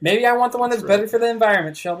said it. Maybe I want the one that's better for the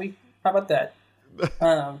environment, Shelby. How about that?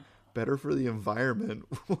 Better for the environment?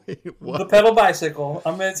 Wait, what? The pedal bicycle.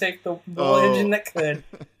 I'm going to take the engine that could.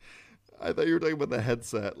 I thought you were talking about the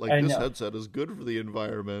headset. Like, this headset is good for the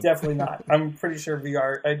environment. Definitely not. I'm pretty sure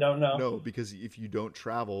VR. I don't know. No, because if you don't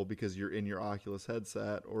travel because you're in your Oculus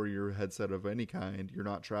headset or your headset of any kind, you're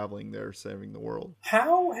not traveling there saving the world.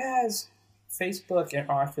 How has Facebook and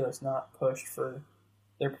Oculus not pushed for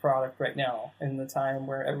their product right now in the time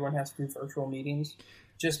where everyone has to do virtual meetings?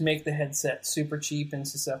 Just make the headset super cheap and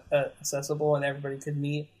accessible, and everybody could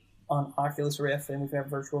meet on Oculus Rift, and we can have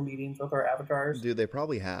virtual meetings with our avatars. Dude, they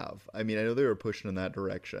probably have. I mean, I know they were pushing in that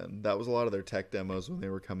direction. That was a lot of their tech demos when they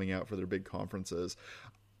were coming out for their big conferences.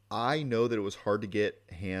 I know that it was hard to get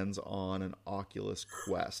hands on an Oculus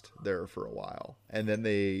Quest there for a while. And then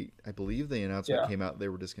I believe the announcement came out, they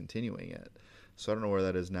were discontinuing it. So I don't know where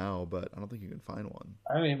that is now, but I don't think you can find one.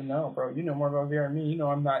 I don't even know, bro. You know more about VR than me. You know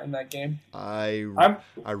I'm not in that game. I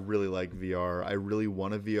really like VR. I really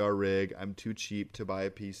want a VR rig. I'm too cheap to buy a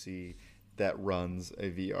PC that runs a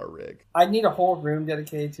VR rig. I need a whole room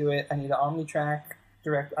dedicated to it. I need an OmniTrack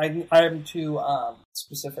direct. I'm too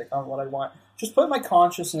specific on what I want. Just put my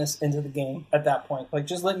consciousness into the game at that point. Like,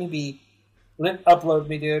 just let me be. Upload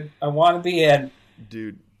me, dude. I want to be in.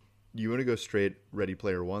 Dude, you want to go straight Ready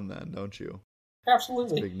Player One then, don't you?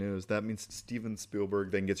 Absolutely. That's big news. That means Steven Spielberg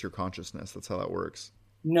then gets your consciousness. That's how that works.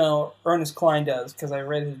 No, Ernest Cline does, because I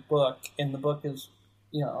read his book, and the book is,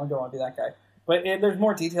 I don't want to be that guy. But there's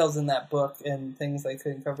more details in that book and things they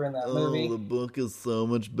couldn't cover in that movie. The book is so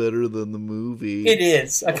much better than the movie. It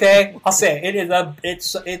is, okay? I'll say it is.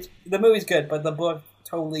 It's the movie's good, but the book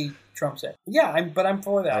totally trumps it. Yeah, I'm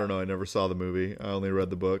for that. I don't know. I never saw the movie. I only read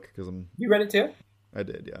the book because I'm. You read it too? I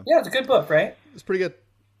did, yeah. Yeah, it's a good book, right? It's pretty good.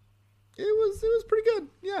 It was pretty good.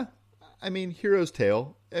 Yeah. I mean, Hero's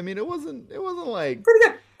Tale. I mean, it wasn't like pretty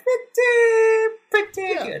good. Pretty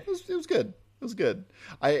yeah, good. It was good. It was good.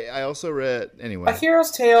 I also read anyway. A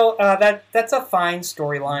Hero's Tale. That's a fine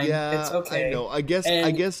storyline. Yeah, it's okay. I know. I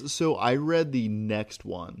guess. So I read the next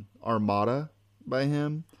one, Armada, by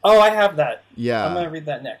him. Oh, I have that. Yeah, I'm gonna read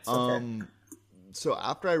that next. Okay. So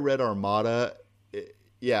after I read Armada,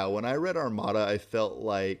 when I read Armada, I felt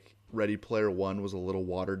like Ready Player One was a little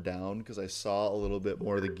watered down because I saw a little bit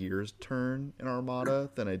more of the gears turn in Armada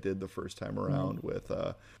than I did the first time around with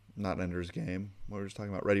not Ender's Game. What were we just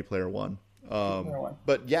talking about? Ready Player One.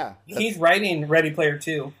 But yeah, he's writing Ready Player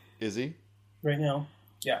 2. Is he? Right now.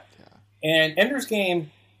 Yeah. And Ender's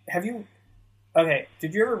Game, did you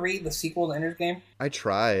ever read the sequel to Ender's Game? I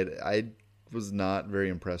tried. I was not very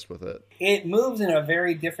impressed with it. It moves in a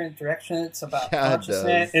very different direction. It's about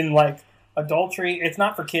consciousness and like adultery. It's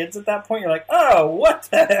not for kids at that point. You're like, oh, what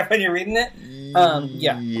the heck when you're reading it?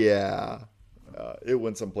 Yeah. It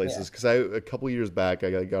went some places because a couple years back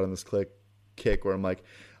I got on this kick where I'm like,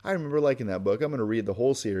 I remember liking that book. I'm going to read the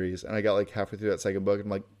whole series, and I got like halfway through that second book, and I'm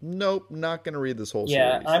like, nope, not going to read this whole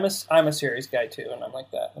series. Yeah, I'm a series guy too, and I'm like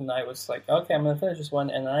that. And I was like, okay, I'm going to finish this one,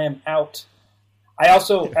 and I am out. I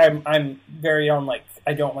also I'm very on like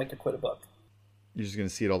I don't like to quit a book. You're just going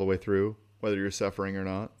to see it all the way through, whether you're suffering or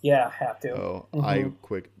not. Yeah, have to. Oh, I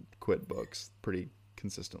quit books pretty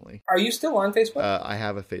consistently. Are you still on Facebook? I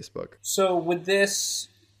have a Facebook. So would this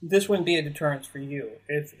wouldn't be a deterrence for you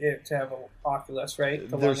if to have an Oculus, right?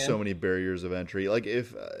 There's so many barriers of entry. Like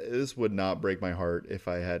if this would not break my heart if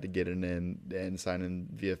I had to get in and sign in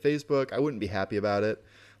via Facebook. I wouldn't be happy about it.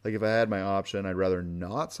 Like if I had my option, I'd rather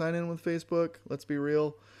not sign in with Facebook. Let's be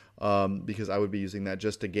real, because I would be using that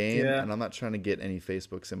just to game, and I'm not trying to get any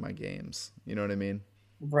Facebooks in my games. You know what I mean?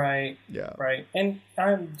 Right. Yeah. Right. And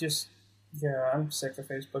I'm just. Yeah, I'm sick of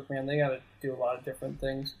Facebook, man. They got to do a lot of different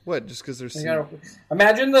things. What? Just because there's...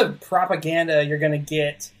 Imagine the propaganda you're going to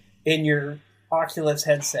get in your Oculus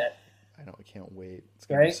headset. I know. I can't wait. It's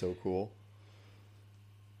going to be so cool.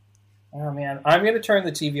 Oh, man. I'm going to turn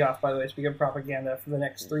the TV off, by the way, speaking of propaganda, for the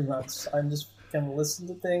next 3 months. I'm just going to listen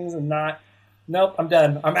to things and not... Nope, I'm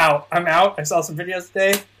done. I'm out. I saw some videos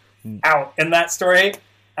today. Out. In that story,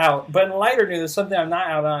 out. But in lighter news, something I'm not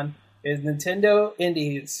out on is Nintendo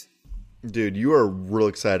Indies. Dude, you are real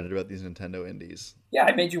excited about these Nintendo Indies. Yeah,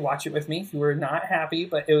 I made you watch it with me. You were not happy,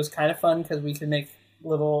 but it was kind of fun because we could make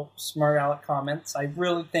little smart aleck comments. I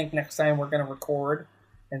really think next time we're going to record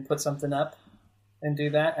and put something up and do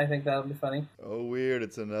that. I think that'll be funny. Oh, weird.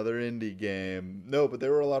 It's another indie game. No, but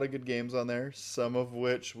there were a lot of good games on there, some of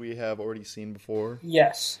which we have already seen before.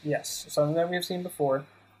 Yes. Something that we've seen before.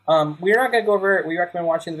 We're not going to go over it. We recommend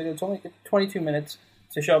watching the video. It's only 22 minutes.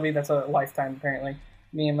 To Shelby, that's a lifetime, apparently.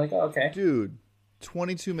 Me, I'm like, oh, okay. Dude,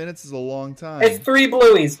 22 minutes is a long time. It's 3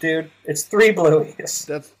 blueies, dude. It's 3 blueies.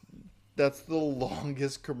 That's the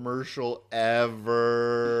longest commercial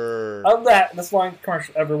ever. Of that, this long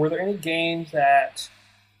commercial ever, were there any games that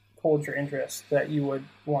pulled your interest that you would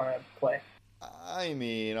want to play? I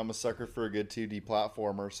mean, I'm a sucker for a good 2D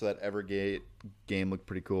platformer, so that Evergate game looked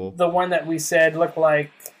pretty cool. The one that we said looked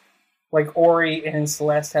like Ori and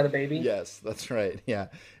Celeste had a baby? Yes, that's right. Yeah.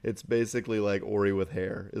 It's basically like Ori with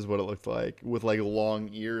hair is what it looked like. With like long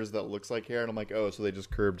ears that looks like hair. And I'm like, oh, so they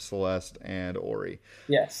just curved Celeste and Ori.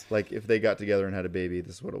 Yes. Like if they got together and had a baby,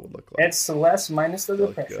 this is what it would look like. It's Celeste minus the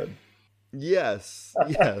depression. Good. Yes.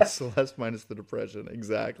 Celeste minus the depression.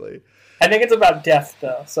 Exactly. I think it's about death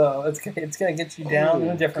though, so it's gonna get you down in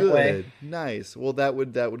a different way. Nice. Well, that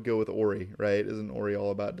would go with Ori, right? Isn't Ori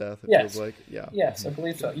all about death? It yes. feels like, yeah. Yes, I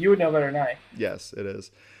believe so. You would know better than I. Yes, it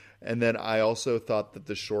is. And then I also thought that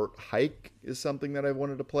the short hike is something that I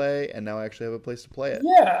wanted to play, and now I actually have a place to play it.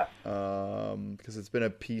 Yeah. Because it's been a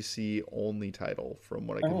PC only title, from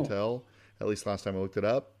what I can tell. At least last time I looked it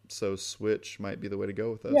up. So Switch might be the way to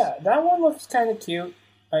go with this. Yeah, that one looks kind of cute.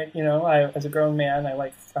 I as a grown man,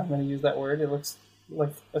 I'm going to use that word. It looks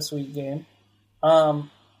like a sweet game. A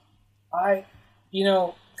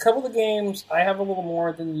couple of the games, I have a little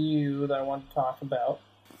more than you that I want to talk about.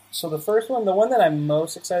 So the first one, the one that I'm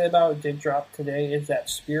most excited about, did drop today, is that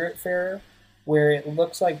Spiritfarer, where it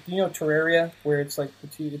looks like, Terraria, where it's like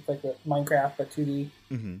it's like a Minecraft but 2D.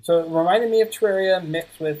 Mm-hmm. So it reminded me of Terraria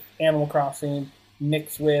mixed with Animal Crossing,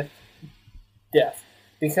 mixed with death,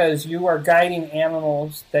 because you are guiding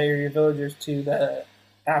animals that are your villagers to the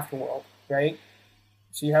afterworld, right?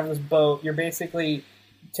 So you have this boat. You're basically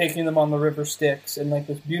taking them on the river Styx in like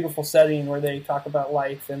this beautiful setting where they talk about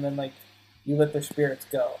life, and then like you let their spirits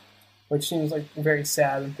go, which seems like very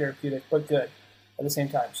sad and therapeutic, but good at the same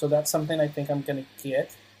time. So that's something I think I'm going to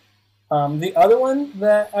get. The other one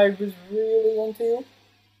that I was really into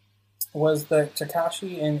was the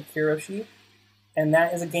Takashi and Hiroshi, and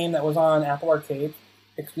that is a game that was on Apple Arcade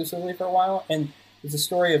exclusively for a while, and it's a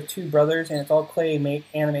story of 2 brothers, and it's all clay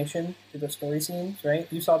animation to the story scenes, right?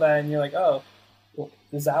 You saw that, and you're like, oh, well,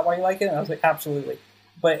 is that why you like it? And I was like, absolutely.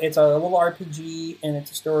 But it's a little RPG, and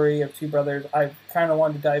it's a story of 2 brothers. I kind of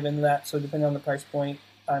wanted to dive into that, so depending on the price point,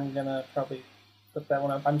 I'm going to probably put that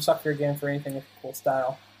one up. I'm a sucker again for anything with a cool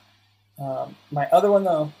style. My other one,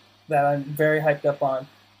 though, that I'm very hyped up on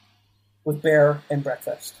was Bear and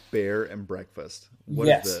Breakfast. Bear and Breakfast. What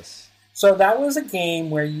is this? So that was a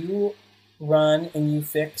game where you run and you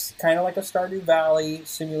fix, kind of like a Stardew Valley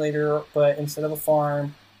simulator, but instead of a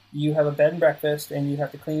farm, you have a bed and breakfast, and you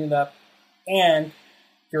have to clean it up, and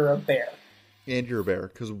you're a bear. And you're a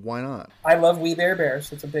bear, because why not? I love We Bare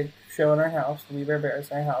Bears. It's a big show in our house, We Bare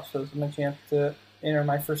Bears in our house, so it's my chance to enter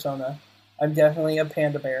my persona. I'm definitely a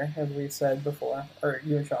panda bear, as we said before, or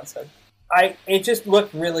you and Sean said. It just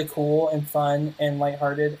looked really cool and fun and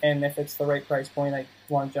lighthearted, and if it's the right price point, I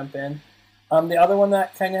want to jump in. The other one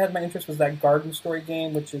that kind of had my interest was that Garden Story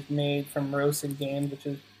game, which is made from Roasted Games, which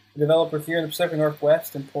is a developer here in the Pacific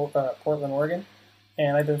Northwest in Portland, Oregon.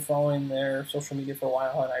 And I've been following their social media for a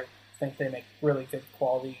while, and I think they make really good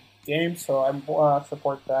quality games, so I want to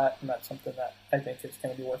support that, and that's something that I think is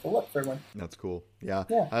going to be worth a look for everyone. That's cool. Yeah.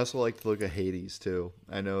 I also like to look at Hades, too.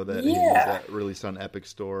 I know that Hades that released on Epic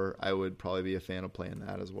Store. I would probably be a fan of playing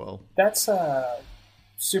that as well. That's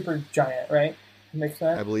Super Giant, right? Makes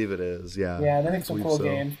sense? I believe it is, yeah. Yeah, they make some cool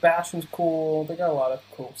games. Bastion's cool. They got a lot of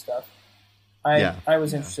cool stuff. I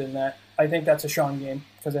was interested in that. I think that's a Sean game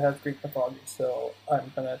because it has Greek mythology, so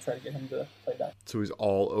I'm going to try to get him to play that. So he's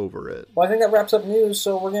all over it. Well, I think that wraps up news,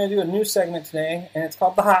 so we're going to do a news segment today, and it's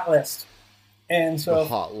called The Hot List. And so The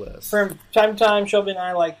Hot List. From time to time, Shelby and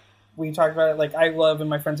I, we talk about it, I love, and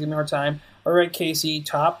my friends give me a hard time, or write Casey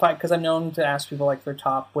top 5, because I'm known to ask people, their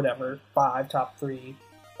top, whatever, 5, top 3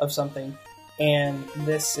 of something. And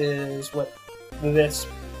this is what this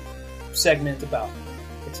segment's about.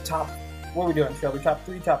 It's top. What are we doing, Shelby? Top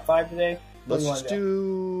 3, top 5 today? Let's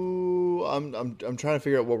do. I'm trying to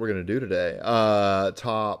figure out what we're gonna do today.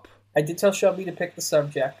 Top. I did tell Shelby to pick the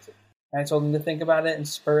subject. And I told him to think about it and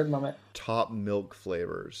spur of the moment. Top milk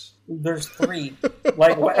flavors. There's 3.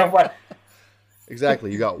 What?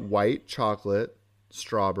 Exactly. You got white chocolate,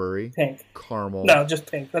 strawberry, pink, caramel. No, just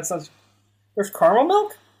pink. That's not. There's caramel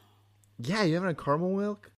milk. Yeah, you haven't had caramel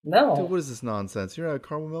milk? No. Dude, what is this nonsense? You ever had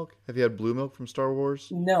caramel milk? Have you had blue milk from Star Wars?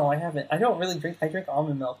 No, I haven't. I don't really drink. I drink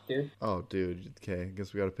almond milk, dude. Oh, dude. Okay, I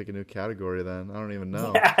guess we got to pick a new category then. I don't even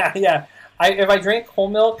know. Yeah. If I drink whole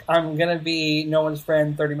milk, I'm gonna be no one's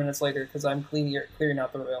friend 30 minutes later because I'm clearing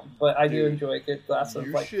out the room. But I do enjoy a good glass of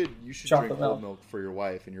You should chocolate drink milk. whole milk for your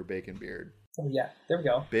wife and your bacon beard. So yeah, there we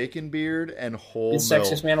go. Bacon beard and whole He's milk.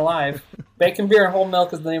 sexiest man alive. Bacon, beer, and whole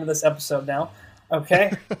milk is the name of this episode now.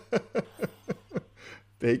 Okay.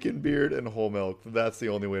 Bacon beard and whole milk. That's the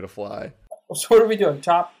only way to fly. So what are we doing?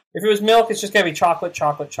 If it was milk, it's just gonna be chocolate,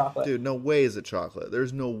 chocolate, chocolate. Dude, no way is it chocolate.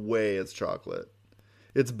 There's no way it's chocolate.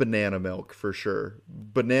 It's banana milk for sure.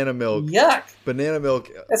 Banana milk. Yuck. Banana milk.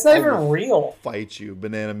 That's not even real. Fight you.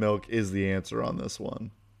 Banana milk is the answer on this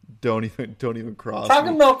one. Don't even cross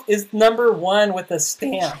Chocolate me. milk is number one with a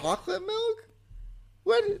stamp. Chocolate milk?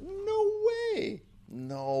 What? No way.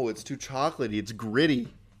 No, it's too chocolatey. It's gritty.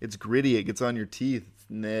 It's gritty. It gets on your teeth.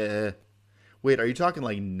 Nah. Wait, are you talking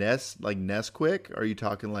like Nesquik? Are you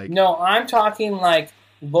talking like... No, I'm talking like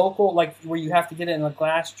local, like where you have to get it in a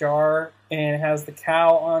glass jar and it has the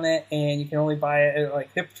cow on it and you can only buy it at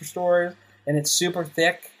like hipster stores and it's super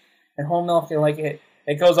thick and whole milk and like it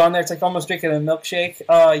goes on there. It's like almost drinking a milkshake.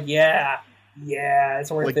 Oh, yeah. Yeah,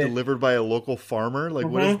 it's worth like it. delivered by a local farmer? Like,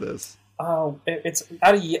 what is this? Oh, it's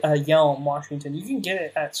out of Yelm, Washington. You can get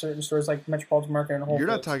it at certain stores like Metropolitan Market and Whole You're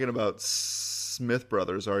not Foods. talking about Smith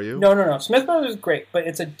Brothers, are you? No. Smith Brothers is great, but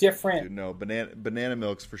it's a different... Dude, no, banana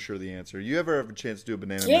milk's for sure the answer. You ever have a chance to do a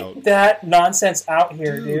banana Get milk? that nonsense out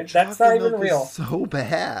here, dude. That's not chocolate even milk real. is so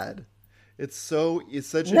bad. It's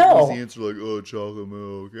such an No. easy answer, like, oh, chocolate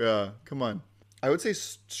milk. Yeah, come on. I would say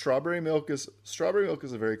strawberry milk is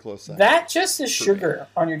a very close second. That just is sugar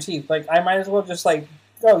on your teeth. Like, I might as well just like,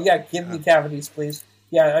 oh yeah, give me cavities, please.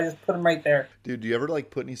 Yeah, I just put them right there. Dude, do you ever like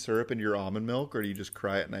put any syrup into your almond milk, or do you just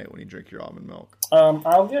cry at night when you drink your almond milk?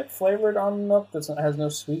 I'll get flavored almond milk that has no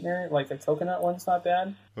sweetener, like a coconut one's not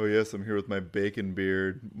bad. Oh yes, I'm here with my bacon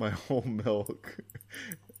beard, my whole milk.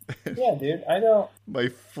 Yeah, dude, I don't... My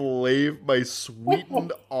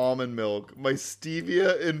sweetened almond milk. My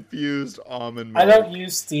stevia infused almond milk. I don't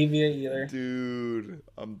use stevia either. Dude,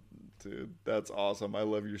 that's awesome. I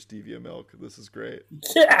love your stevia milk. This is great.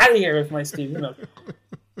 Get out of here with my stevia milk.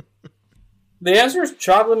 The answer is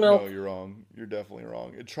chocolate milk. No, you're wrong. You're definitely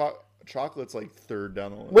wrong. Chocolate's like third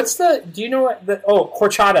down the list. Do you know what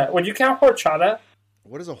horchata. Would you count horchata?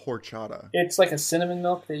 What is a horchata? It's like a cinnamon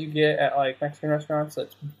milk that you get at like Mexican restaurants.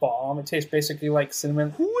 That's bomb. It tastes basically like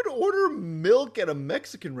cinnamon. Who would order milk at a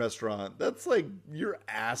Mexican restaurant? That's like you're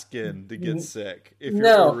asking to get sick. If you're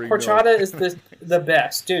horchata milk. is the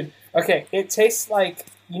best, dude. Okay, it tastes like,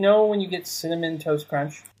 you know when you get cinnamon toast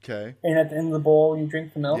crunch, Okay. and at the end of the bowl you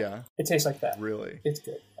drink the milk. Yeah. It tastes like that. Really? It's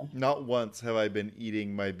good. Not once have I been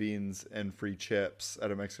eating my beans and free chips at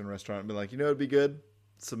a Mexican restaurant and been like, you know, it'd be good,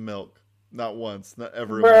 some milk. Not once, not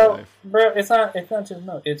ever in my life. Bro, it's not just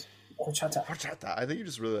milk. It's horchata. Horchata. I think you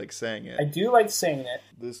just really like saying it. I do like saying it.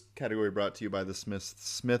 This category brought to you by the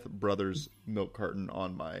Smith Brothers milk carton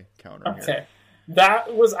on my counter. Okay.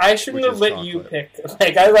 That was, I shouldn't Which have is let chocolate. you pick.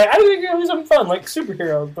 Like, I was like, I think we're do something fun, like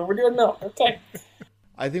superheroes, but we're doing milk. Okay.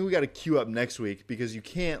 I think we got to queue up next week because you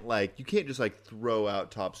can't just throw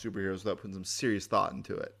out top superheroes without putting some serious thought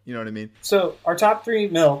into it. You know what I mean? So, our top three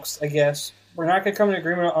milks, I guess, we're not going to come to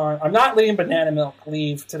agreement on. I'm not letting banana milk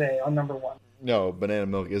leave today on number one. No, banana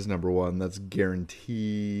milk is number one. That's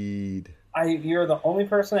guaranteed. You're the only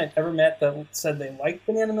person I've ever met that said they liked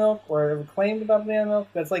banana milk or ever claimed about banana milk.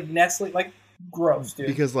 That's like Nestle, like gross, dude.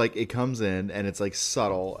 Because like it comes in and it's like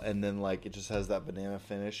subtle, and then like it just has that banana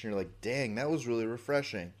finish, and you're like, dang, that was really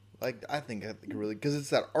refreshing. Like I think really, because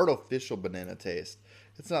it's that artificial banana taste.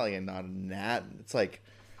 It's not like not a nat. It's like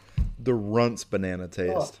the Runts banana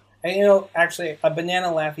taste. Oh. And actually, a banana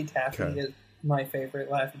Laffy Taffy Okay. is my favorite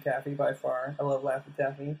Laffy Taffy by far. I love Laffy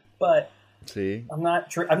Taffy, but See, I'm not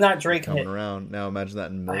drinking coming it. around now. Imagine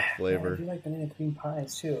that in milk Yeah, I flavor. do like banana cream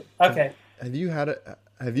pies too. Okay, Have you had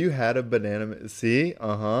a banana? See,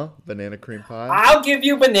 banana cream pie. I'll give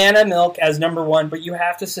you banana milk as number one, but you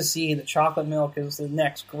have to secede that chocolate milk is the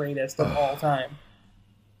next greatest of all time.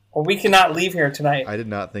 Or we cannot leave here tonight. I did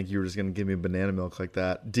not think you were just going to give me banana milk like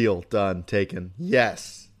that. Deal done, taken.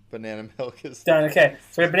 Yes, banana milk is Done. Okay,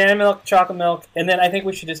 so we have banana milk, chocolate milk, and then I think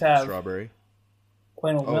we should just have strawberry.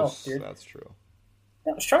 plain old milk, dude. That's true.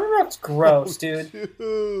 No, strawberry milk's gross, dude.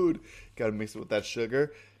 Dude, gotta mix it with that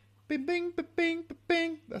sugar. Bing, bing, bing, bing,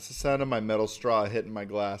 bing. That's the sound of my metal straw hitting my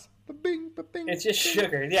glass. Bing, bing, It's just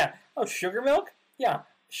sugar. Yeah. Oh, sugar milk? Yeah.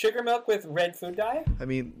 sugar milk with red food dye? I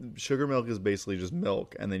mean, sugar milk is basically just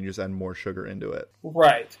milk, and then you just add more sugar into it.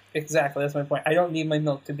 Right. Exactly. That's my point. I don't need my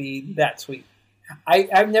milk to be that sweet.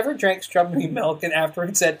 I've never drank strawberry milk and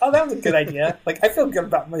afterwards said, oh, that was a good idea. Like, I feel good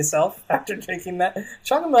about myself after drinking that.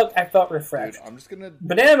 Chocolate milk, I felt refreshed. Dude, I'm just going to...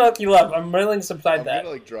 Banana milk, you love. I'm willing to subside that. I'm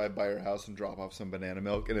going to, drive by your house and drop off some banana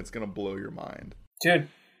milk, and it's going to blow your mind. Dude,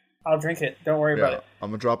 I'll drink it. Don't worry about it. I'm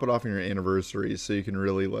going to drop it off on your anniversary so you can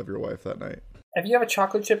really love your wife that night. If you have a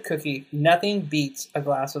chocolate chip cookie, nothing beats a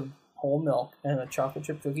glass of whole milk and a chocolate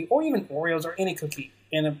chip cookie, or even Oreos or any cookie,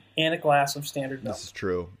 and a glass of standard milk. This is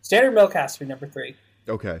true. Standard milk has to be number 3.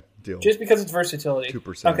 Okay, deal. Just because it's versatility.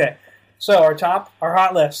 2%. Okay, so our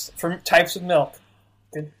hot list for types of milk.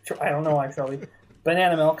 Good. I don't know actually.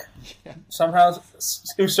 Banana milk somehow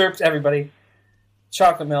usurps everybody.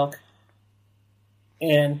 Chocolate milk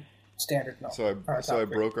and standard milk. So I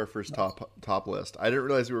broke our first top list. I didn't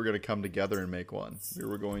realize we were going to come together and make one. We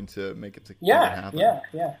were going to make it happen.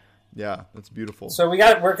 Yeah, that's beautiful. So we're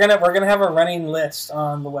gonna have a running list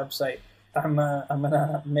on the website. I'm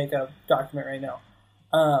gonna make a document right now.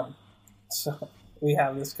 So we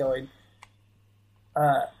have this going.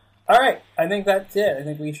 All right, I think that's it. I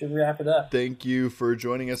think we should wrap it up. Thank you for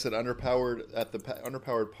joining us at the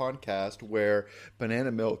Underpowered Podcast, where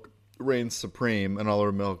banana milk reigns supreme and all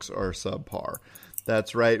our milks are subpar.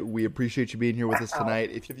 That's right. We appreciate you being here with us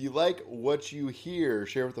tonight. If you like what you hear,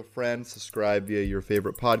 share with a friend, subscribe via your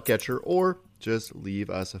favorite podcatcher, or just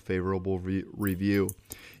leave us a favorable review.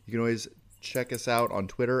 You can always check us out on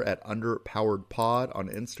Twitter at underpoweredpod, on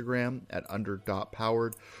Instagram at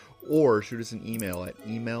under.powered, or shoot us an email at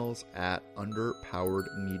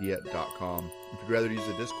emails@underpoweredmedia.com. If you'd rather use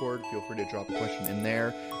the Discord, feel free to drop a question in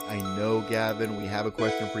there. I know, Gavin, we have a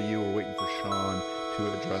question for you. We're waiting for Sean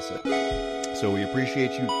to address it. So we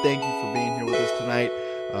appreciate you. Thank you for being here with us tonight.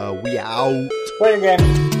 We out. Play again.